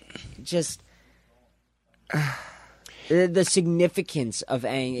just the significance of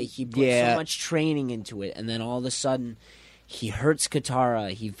Aang, he put so much training into it, and then all of a sudden he hurts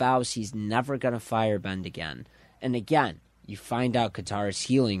Katara. He vows he's never going to firebend again. And again, you find out Katara's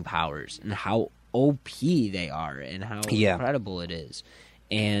healing powers and how OP they are and how incredible it is.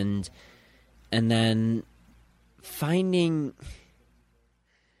 And then finding...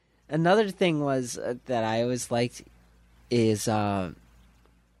 Another thing was that I always liked is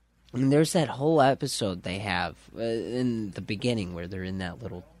there's that whole episode they have in the beginning where they're in that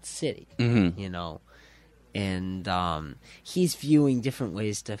little city, you know, and he's viewing different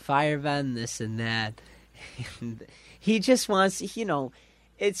ways to firebend this and that. And he just wants, you know,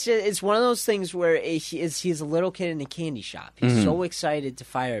 it's one of those things where he's a little kid in a candy shop. He's so excited to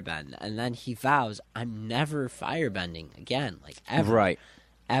firebend, and then he vows, "I'm never firebending again, like ever." Right.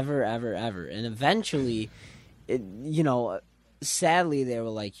 Ever. And eventually, you know, sadly, they were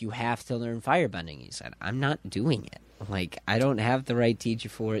like, you have to learn firebending. He said, I'm not doing it. Like, I don't have the right teacher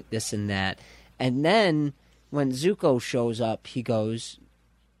for it, this and that. And then, when Zuko shows up, he goes,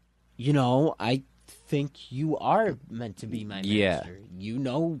 you know, I think you are meant to be my master. Yeah. You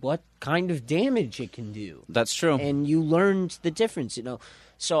know what kind of damage it can do. That's true. And you learned the difference, you know.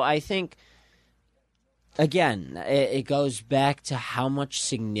 So I think... Again, it goes back to how much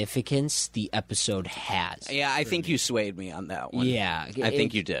significance the episode has. Yeah, I think you swayed me on that one. Yeah. I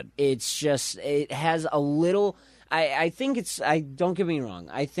think you did. It's just, it has a little... I think it's... Don't get me wrong.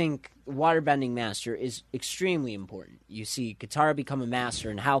 I think Waterbending Master is extremely important. You see Katara become a master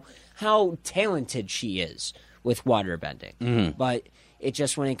and how talented she is with waterbending. But it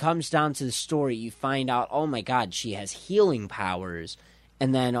just, when it comes down to the story, you find out, oh my god, she has healing powers...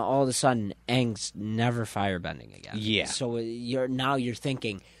 And then all of a sudden, Aang's never firebending again. Yeah. So you're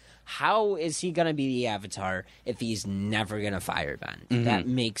thinking, how is he going to be the Avatar if he's never going to firebend? That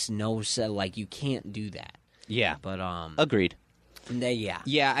makes no sense. Like, you can't do that. Yeah. But agreed. Yeah.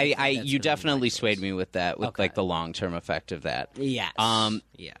 Yeah, you definitely swayed me with that, with like the long term effect of that. Yes.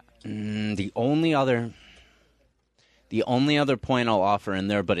 Yeah. The only other point I'll offer in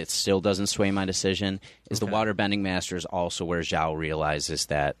there, but it still doesn't sway my decision, is the Waterbending Master is also where Zhao realizes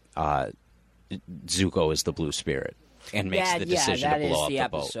that Zuko is the Blue Spirit and makes the decision to blow up the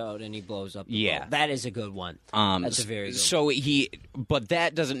boat. That is the episode, and he blows up the boat. That is a good one. That's a very good one. But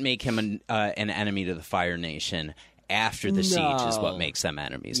that doesn't make him an enemy to the Fire Nation. After the siege is what makes them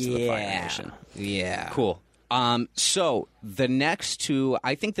enemies to the Fire Nation. Yeah. Cool. So the next two,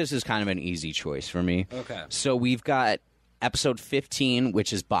 I think this is kind of an easy choice for me. Okay. So we've got episode 15,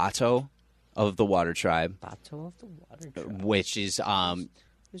 which is Bato of the Water Tribe. Bato of the Water Tribe. Which is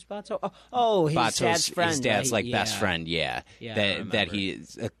who's Bato? Oh, his dad's friend. His dad's right? best friend. Yeah. That he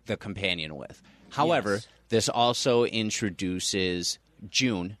is the companion with. However, this also introduces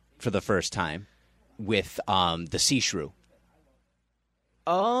June for the first time with the sea shrew.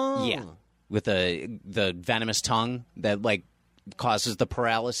 Oh. Yeah. With the venomous tongue that like causes the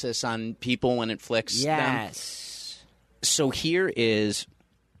paralysis on people when it flicks them. So here's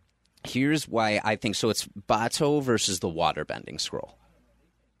why I think so. It's Bato versus the waterbending scroll,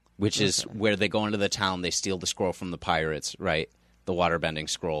 which is where they go into the town. They steal the scroll from the pirates, right? The waterbending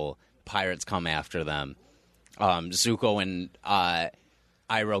scroll. Pirates come after them. Zuko and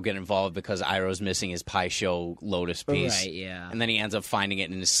Iroh get involved because Iroh's missing his Pai Sho lotus piece. Right, yeah. And then he ends up finding it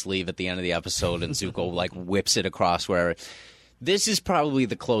in his sleeve at the end of the episode, and Zuko like whips it across wherever. This is probably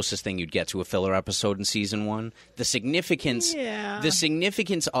the closest thing you'd get to a filler episode in season 1. The significance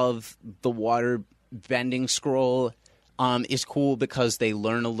of the water bending scroll is cool because they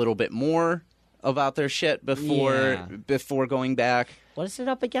learn a little bit more about their shit before going back. What is it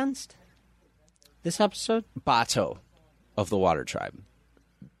up against? This episode? Bato of the Water Tribe.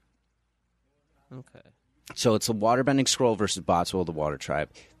 Okay. So it's a waterbending scroll versus Bato of the Water Tribe.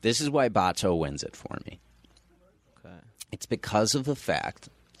 This is why Bato wins it for me. Okay. It's because of the fact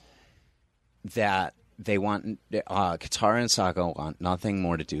that they want Katara and Sokka want nothing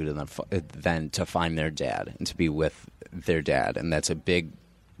more to do to them than to find their dad and to be with their dad, and that's a big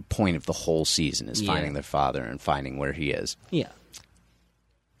point of the whole season is finding their father and finding where he is. Yeah.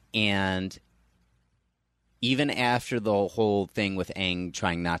 And even after the whole thing with Aang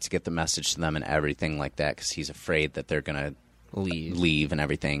trying not to get the message to them and everything like that because he's afraid that they're going to leave and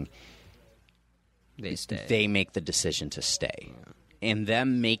everything, they stay. They make the decision to stay. Yeah. And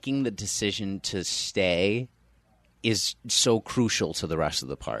them making the decision to stay is so crucial to the rest of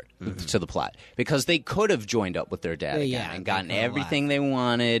the to the plot. Because they could have joined up with their dad again and gotten everything they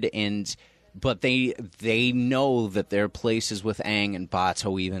wanted, and But they know that their place is with Aang, and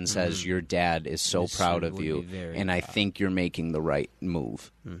Bato even says, your dad is so proud of you, and I think you're making the right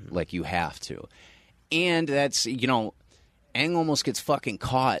move. Like, you have to. And that's, Aang almost gets fucking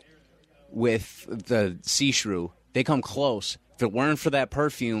caught with the sea shrew. They come close. If it weren't for that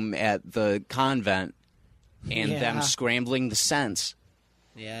perfume at the convent and them scrambling the scents,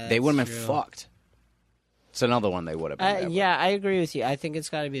 they would have been fucked. It's another one they would have been. I agree with you. I think it's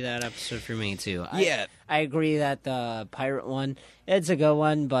got to be that episode for me, too. I agree that the pirate one, it's a good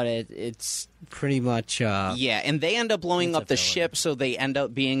one, but it's pretty much... and they end up blowing up the ship, so they end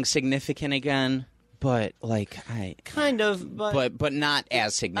up being significant again. But, kind of, but not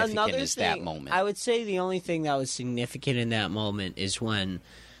as significant as that moment. I would say the only thing that was significant in that moment is when...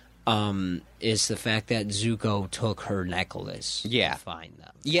 is the fact that Zuko took her necklace to find them.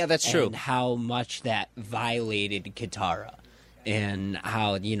 Yeah, that's true. And how much that violated Katara. And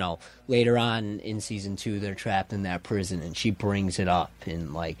how, later on in Season 2, they're trapped in that prison, and she brings it up.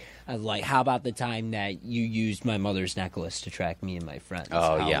 And, how about the time that you used my mother's necklace to track me and my friends?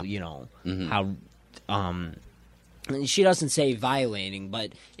 She doesn't say violating,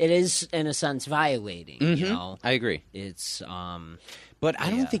 but it is, in a sense, violating, I agree. It's, But I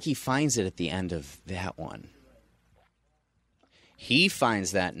don't think he finds it at the end of that one. He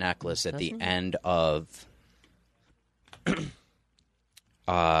finds that necklace at the end of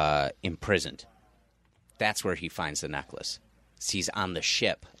Imprisoned. That's where he finds the necklace. He's on the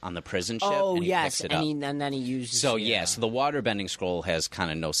ship, on the prison ship. Oh, and he picks it up. And then he uses... So, so the waterbending scroll has kind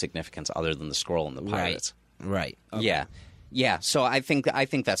of no significance other than the scroll and the pirates. Right. Okay. Yeah. So I think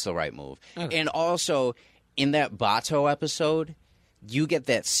that's the right move. Okay. And also, in that Bato episode... You get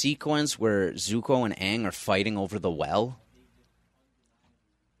that sequence where Zuko and Aang are fighting over the well.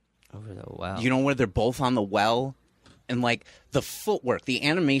 Over the well? Where they're both on the well? And, the footwork, the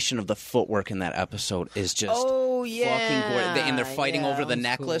animation of the footwork in that episode is just fucking gorgeous. And they're fighting over the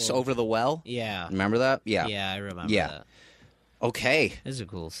necklace over the well? Yeah. Remember that? Yeah. Yeah, I remember that. Okay. This is a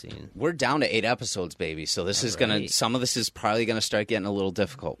cool scene. We're down to 8 episodes, baby. So this is going to... Some of this is probably going to start getting a little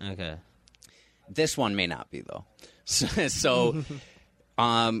difficult. Okay. This one may not be, though. So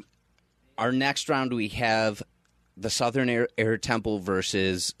our next round we have the Southern Air Temple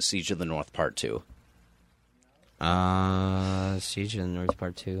versus Siege of the North Part 2. Siege of the North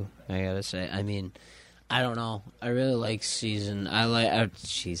Part 2, I gotta say. I mean, I don't know. I really like season. I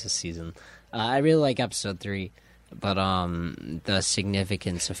really like episode 3. But the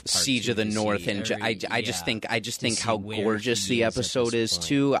significance of Siege of the North, and I just think how gorgeous the episode is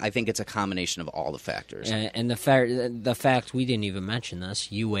too. I think it's a combination of all the factors. And the fact we didn't even mention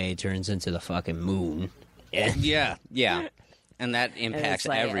this, Yue turns into the fucking moon. Yeah, and that impacts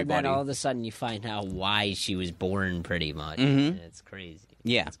everybody. And then all of a sudden you find out why she was born, pretty much. Mm-hmm. It's crazy.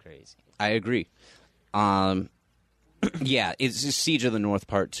 Yeah, it's crazy. I agree. Yeah, it's just Siege of the North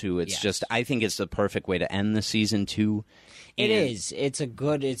Part 2. It's just, I think it's the perfect way to end the season 2. It is. It's a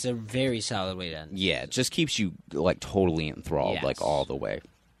very solid way to end. Yeah, it just keeps you, totally enthralled, all the way.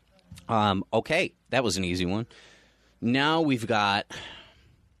 Okay, that was an easy one. Now we've got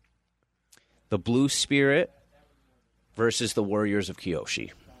the Blue Spirit versus the Warriors of Kyoshi.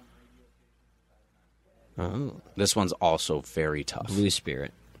 Oh. This one's also very tough. Blue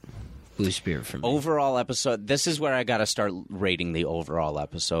Spirit for me. Overall episode, this is where I got to start rating the overall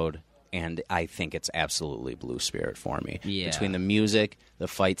episode, and I think it's absolutely Blue Spirit for me. Yeah. Between the music, the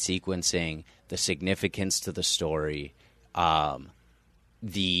fight sequencing, the significance to the story,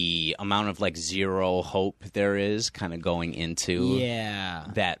 the amount of zero hope there is kind of going into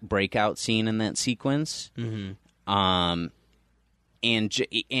that breakout scene in that sequence. Mm-hmm. And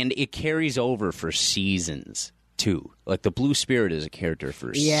it carries over for seasons too. The Blue Spirit is a character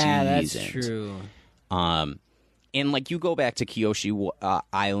for seasons. Yeah, that's true. And you go back to Kyoshi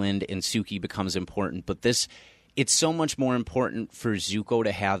Island and Suki becomes important, but it's so much more important for Zuko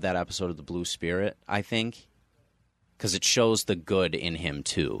to have that episode of the Blue Spirit, I think, because it shows the good in him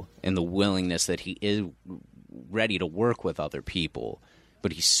too, and the willingness that he is ready to work with other people,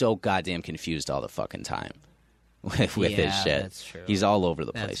 but he's so goddamn confused all the fucking time with his shit. That's true. He's all over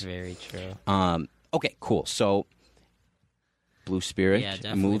the place. That's very true. Okay, cool. So Blue Spirit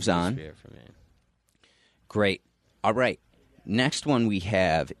moves on. Spirit for me. Great. All right. Next one we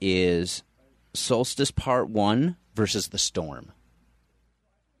have is Solstice Part 1 versus The Storm.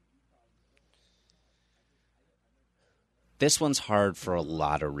 This one's hard for a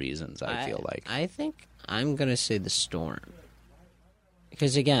lot of reasons, I feel like. I think I'm going to say The Storm.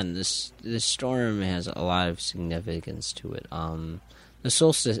 Because, again, the Storm has a lot of significance to it. The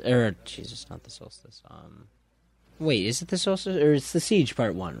Solstice... Jesus, not the Solstice. Wait, is it the Solstice? Or it's the Siege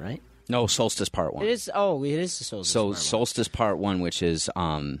Part 1, right? No, Solstice Part 1. It is. Oh, it is the Solstice. So Part 1. Solstice Part 1, which is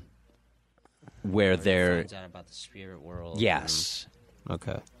where they're finds out about the spirit world. yes.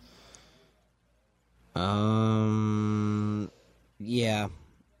 Okay. Yeah.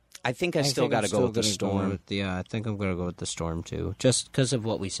 I think I still got to go with the Storm. I think I'm going to go with the Storm, too. Just because of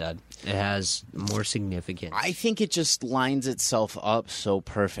what we said. It has more significance. I think it just lines itself up so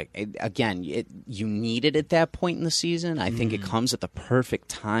perfect. You need it at that point in the season. I think it comes at the perfect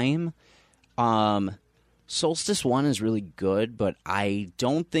time. Solstice 1 is really good, but I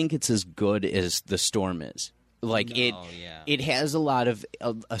don't think it's as good as the Storm is. It has a lot of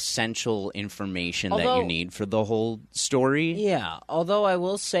essential information that you need for the whole story. Yeah, although I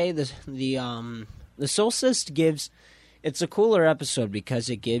will say the Solstice it's a cooler episode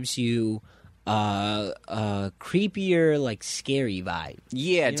because it gives you a creepier, like, scary vibe.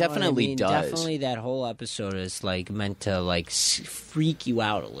 Yeah, it definitely does. Definitely, that whole episode is like meant to like freak you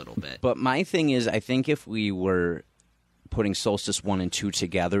out a little bit. But my thing is, I think if we were putting Solstice 1 and 2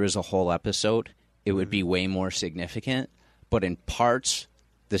 together as a whole episode, it would be way more significant, but in parts,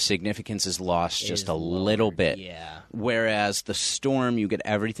 the significance is lost just a little bit. Yeah. Whereas the Storm, you get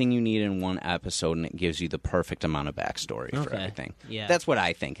everything you need in one episode, and it gives you the perfect amount of backstory for everything. Yeah. That's what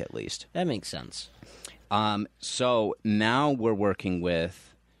I think, at least. That makes sense. So now we're working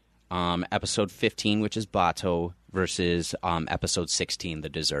with episode 15, which is Bato, versus episode 16, The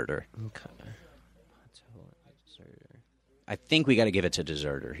Deserter. Okay. I think we got to give it to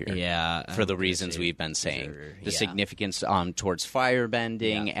Deserter here. Yeah. For the reasons we've been saying. Deserter, the significance towards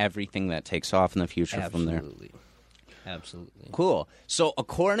firebending, everything that takes off in the future from there. Absolutely. Cool. So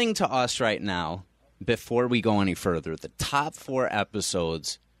according to us right now, before we go any further, the top 4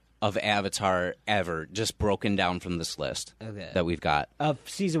 episodes of Avatar ever, just broken down from this list that we've got. Of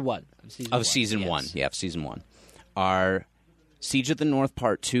season 1. Of season 1. Yeah, of season 1. Are Siege of the North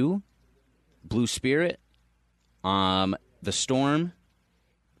Part 2, Blue Spirit, The Storm,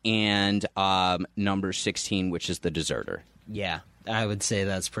 and number 16, which is The Deserter. Yeah, I would say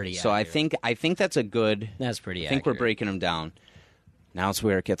that's pretty accurate. So I think that's a good... That's pretty accurate. I think we're breaking them down. Now it's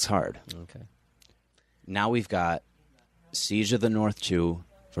where it gets hard. Okay. Now we've got Siege of the North 2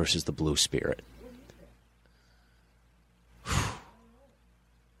 versus the Blue Spirit.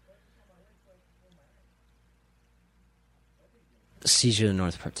 Siege of the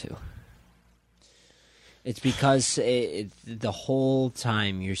North Part 2. It's because the whole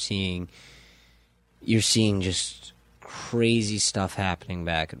time you're seeing just crazy stuff happening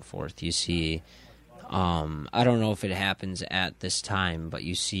back and forth. You see, I don't know if it happens at this time, but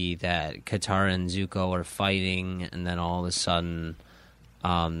you see that Katara and Zuko are fighting, and then all of a sudden,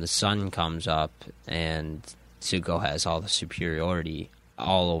 the sun comes up, and Zuko has all the superiority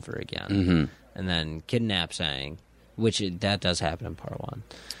all over again, and then kidnaps Aang, that does happen in Part 1,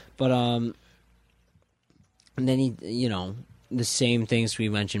 but and then the same things we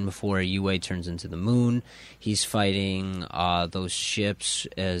mentioned before. Yue turns into the moon. He's fighting those ships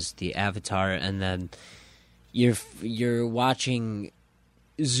as the Avatar, and then you're watching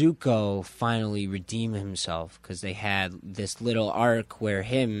Zuko finally redeem himself because they had this little arc where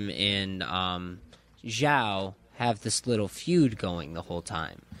him and Zhao have this little feud going the whole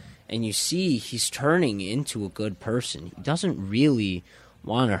time, and you see he's turning into a good person. He doesn't really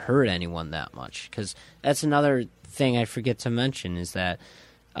want to hurt anyone that much, because that's another thing I forget to mention is that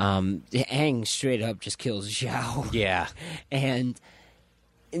Aang straight up just kills Zhao. Yeah. And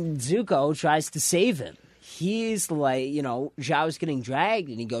Zuko tries to save him. He's like, Zhao's getting dragged,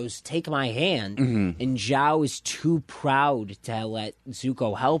 and he goes, "Take my hand." And Zhao is too proud to let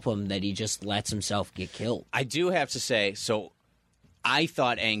Zuko help him that he just lets himself get killed. I do have to say, so I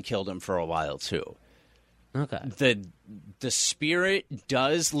thought Aang killed him for a while, too. Okay. The spirit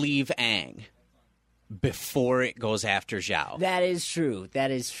does leave Aang before it goes after Zhao. That is true.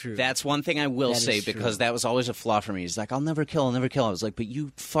 That's one thing I will say, because that was always a flaw for me. He's like, I'll never kill. I was like, but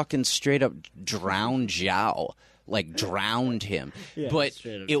you fucking straight up drowned Zhao. Like, drowned him. But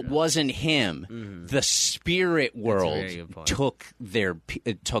it wasn't him. The spirit world took their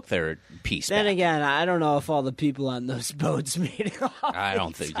piece Then back. again, I don't know if all the people on those boats made it off. I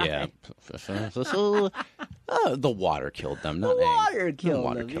don't think, yeah. The water killed them, not The Aang. water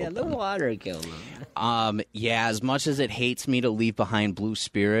killed them. killed The them. water killed them. Yeah, as much as it hates me to leave behind Blue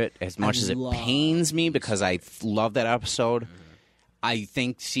Spirit, as much as it pains me because I love that episode, I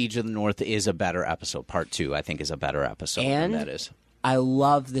think Siege of the North is a better episode. Part 2, I think, is a better episode than that is. I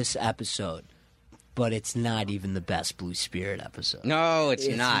love this episode, but it's not even the best Blue Spirit episode. No, it's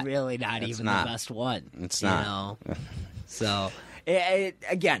not. It's really not even the best one. It's not. So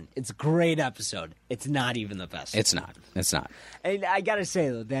Again, it's a great episode. It's not even the best. It's not. And I gotta say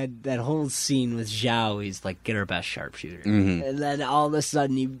though, that whole scene with Zhao, he's like, get our best sharpshooter, and then all of a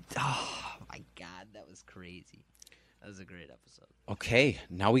sudden oh my god, that was crazy. That was a great episode. Okay,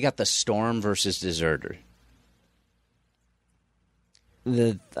 now we got the Storm versus Deserter.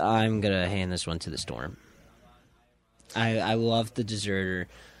 I'm gonna hand this one to the Storm. I love the Deserter,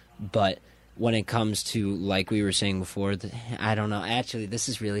 but when it comes to, like we were saying before, I don't know. Actually, this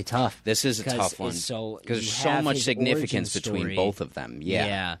is really tough. This is a tough one. Because there's so much significance between both of them.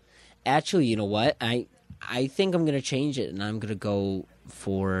 Yeah. Actually, you know what? I think I'm going to change it, and I'm going to go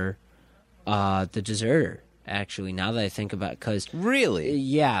for the Deserter, actually, now that I think about it. Cause, really?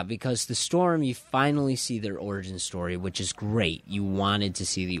 Yeah, because the Storm, you finally see their origin story, which is great. You wanted to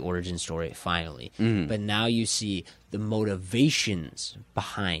see the origin story finally. But now you see the motivations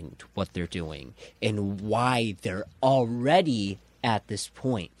behind what they're doing and why they're already at this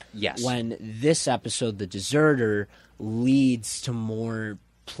point. Yes. When this episode, The Deserter, leads to more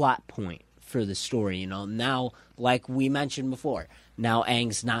plot point for the story. You know, now, like we mentioned before, now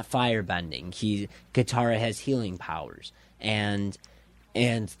Aang's not firebending. Katara has healing powers. And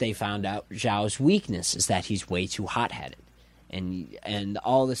they found out Zhao's weakness is that he's way too hot-headed. And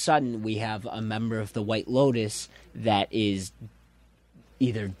all of a sudden, we have a member of the White Lotus that is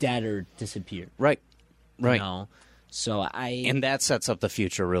either dead or disappeared. Right. You know? And that sets up the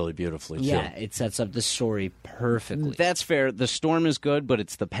future really beautifully, too. Yeah, it sets up the story perfectly. That's fair. The Storm is good, but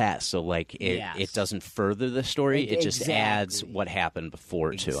it's the past. So, like, it doesn't further the story. It just adds what happened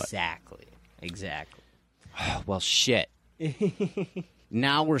before to it. Exactly. Well, shit.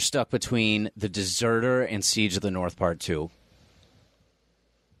 Now we're stuck between The Deserter and Siege of the North Part 2.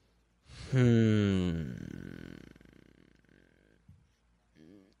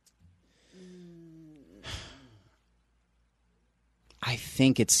 I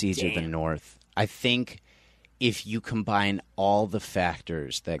think it's Siege of the North. I think if you combine all the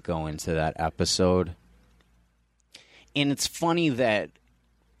factors that go into that episode, and it's funny that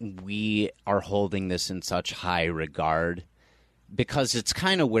we are holding this in such high regard because it's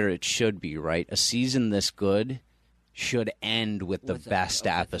kind of where it should be, right? A season this good should end with the best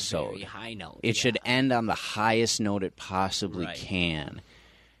episode. Very high note. It should end on the highest note it possibly can.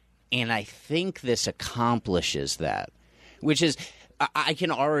 And I think this accomplishes that, which is, I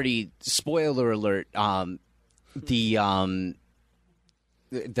can already, spoiler alert, the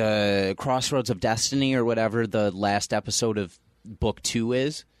Crossroads of Destiny or whatever the last episode of Book 2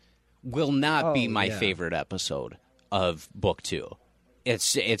 is, will not be my favorite episode of Book 2.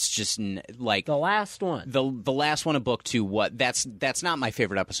 It's just like the last one. The last one of Book 2. That's not my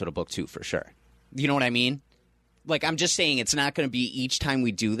favorite episode of Book 2 for sure. You know what I mean? Like, I'm just saying it's not going to be each time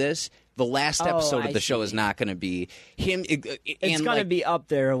we do this. The last episode of the show is not going to be him. It's going to be up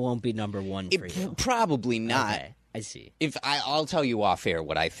there. It won't be number one for you. Probably not. Okay, I see. If I'll tell you off air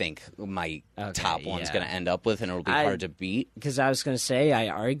what I think my top one's going to end up with, and it'll be hard to beat. Because I was going to say, I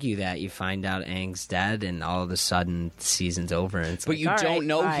argue that you find out Aang's dead, and all of a sudden the season's over. And it's but you don't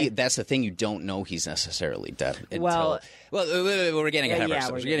know. That's the thing. You don't know he's necessarily dead. Well, we're getting ahead of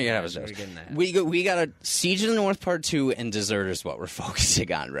ourselves. We're getting ahead of ourselves. We got a Siege of the North Part 2 and Deserter is what we're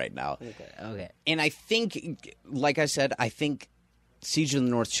focusing on right now. Okay. And I think, like I said, Siege of the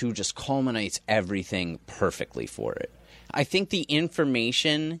North 2 just culminates everything perfectly for it. I think the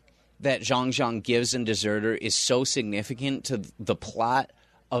information that Zhang Zhang gives in Deserter is so significant to the plot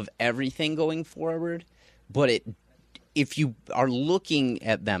of everything going forward, but if you are looking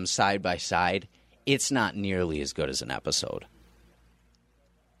at them side by side, it's not nearly as good as an episode.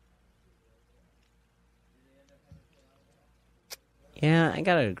 Yeah, I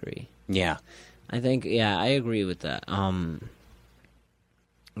gotta agree. Yeah. I think, I agree with that.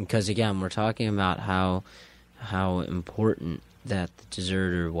 Because again, we're talking about how important that the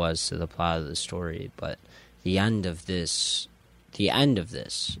Deserter was to the plot of the story, but the end of this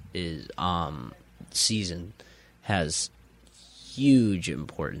is season has huge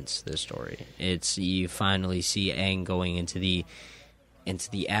importance to the story. You finally see Aang going into the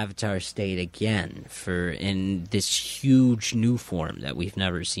Avatar state again in this huge new form that we've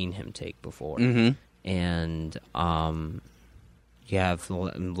never seen him take before. And you have,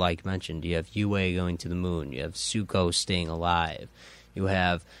 like mentioned, you have Yue going to the moon. You have Zuko staying alive. You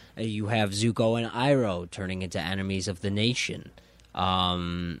have Zuko and Iroh turning into enemies of the nation.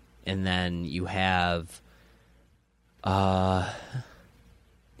 And then you have,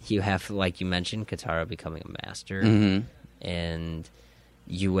 like you mentioned, Katara becoming a master. And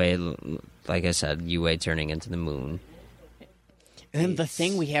Yue, like I said, Yue turning into the moon. And the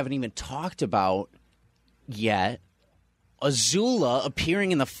thing we haven't even talked about yet Azula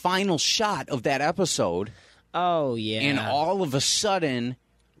appearing in the final shot of that episode. Oh, yeah. And all of a sudden,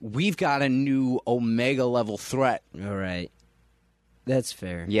 we've got a new Omega level threat. All right. That's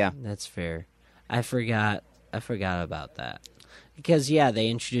fair. Yeah. That's fair. I forgot about that. Because, they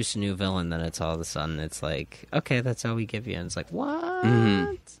introduce a new villain, then it's all of a sudden, it's like, okay, that's all we give you. And it's like, what?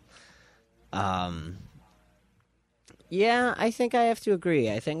 Mm-hmm. Yeah, I think I have to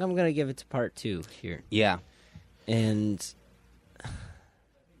agree. I think I'm going to give it to part 2 here. Yeah. And,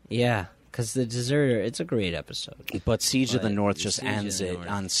 because The Deserter, it's a great episode. But Siege of the North just ends it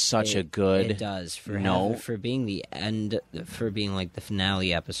on such a good... It does. For being the end, for being like the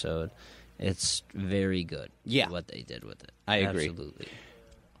finale episode, it's very good. Yeah. What they did with it. I agree. Absolutely.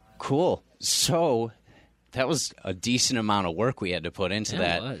 Cool. So, that was a decent amount of work we had to put into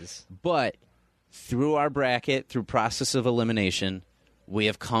that. It was. But through our bracket, through process of elimination, we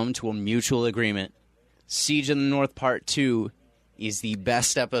have come to a mutual agreement. Siege of the North Part 2 is the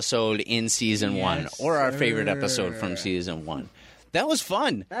best episode in Season 1, or our favorite episode from Season 1. That was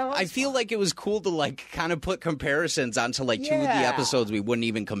fun. I feel like it was cool to, like, kind of put comparisons onto, like, 2 of the episodes we wouldn't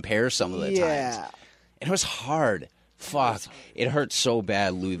even compare some of the times. And it was hard. Fuck. It hurt so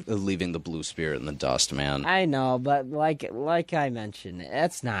bad leaving the Blue Spirit in the dust, man. I know, but like I mentioned,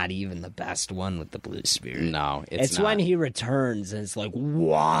 that's not even the best one with the Blue Spirit. No, it's not. When he returns and it's like,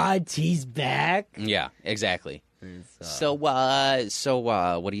 what? He's back? Yeah, exactly. So what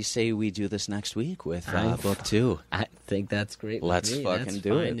do you say we do this next week with Book 2? I think that's great. Let's fucking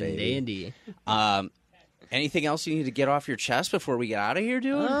do it, baby. Dandy. Anything else you need to get off your chest before we get out of here,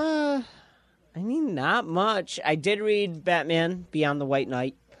 dude? I mean, not much. I did read Batman Beyond the White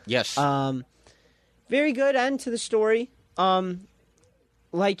Knight. Yes. Very good end to the story.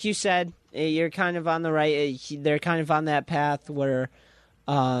 Like you said, you're kind of on the right. They're kind of on that path where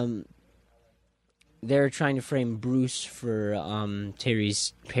they're trying to frame Bruce for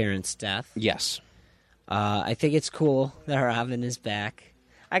Terry's parents' death. Yes. I think it's cool that Robin is back.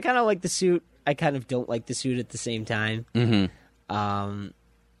 I kind of like the suit. I kind of don't like the suit at the same time. Mm-hmm.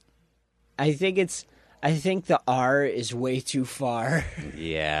 I think the R is way too far.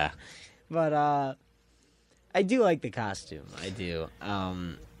 Yeah. But I do like the costume. I do.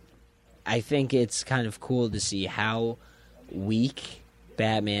 I think it's kind of cool to see how weak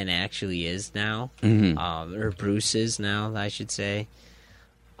Batman actually is now. Mm-hmm. Or Bruce is now, I should say.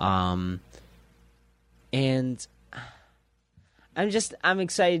 And I'm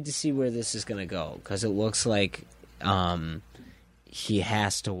excited to see where this is going to go, because it looks like he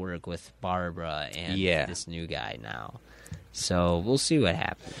has to work with Barbara and this new guy now. So we'll see what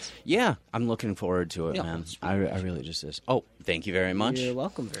happens. Yeah, I'm looking forward to it, man. I really just is. Oh, thank you very much. You're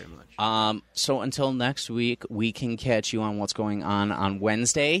welcome very much. So until next week, we can catch you on what's going on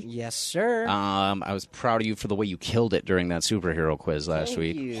Wednesday. Yes, sir. I was proud of you for the way you killed it during that superhero quiz last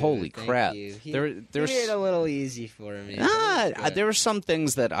week. You. Holy crap! You. He there's made it a little easy for me. There were some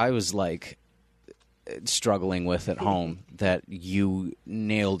things that I was like struggling with at home that you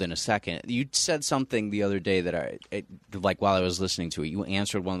nailed in a second. You said something the other day that like while I was listening to it, you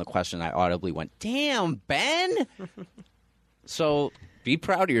answered one of the questions. I audibly went, "Damn, Ben!" So be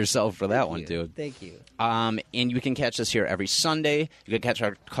proud of yourself for that one, dude. Thank you. And you can catch us here every Sunday. You can catch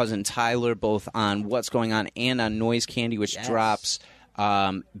our cousin Tyler both on What's Going On and on Noise Candy, which drops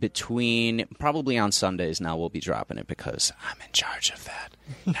between probably on Sundays. Now we'll be dropping it because I'm in charge of that.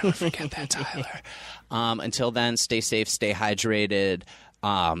 Never forget that, Tyler. Until then, stay safe, stay hydrated.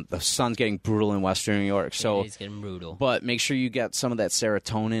 The sun's getting brutal in Western New York, so it's getting brutal. But make sure you get some of that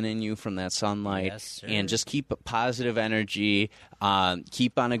serotonin in you from that sunlight, and just keep a positive energy.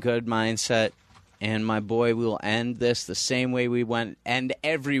 Keep on a good mindset. And my boy, we will end this the same way we end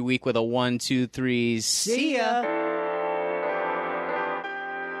every week with a 1, 2, 3. See ya.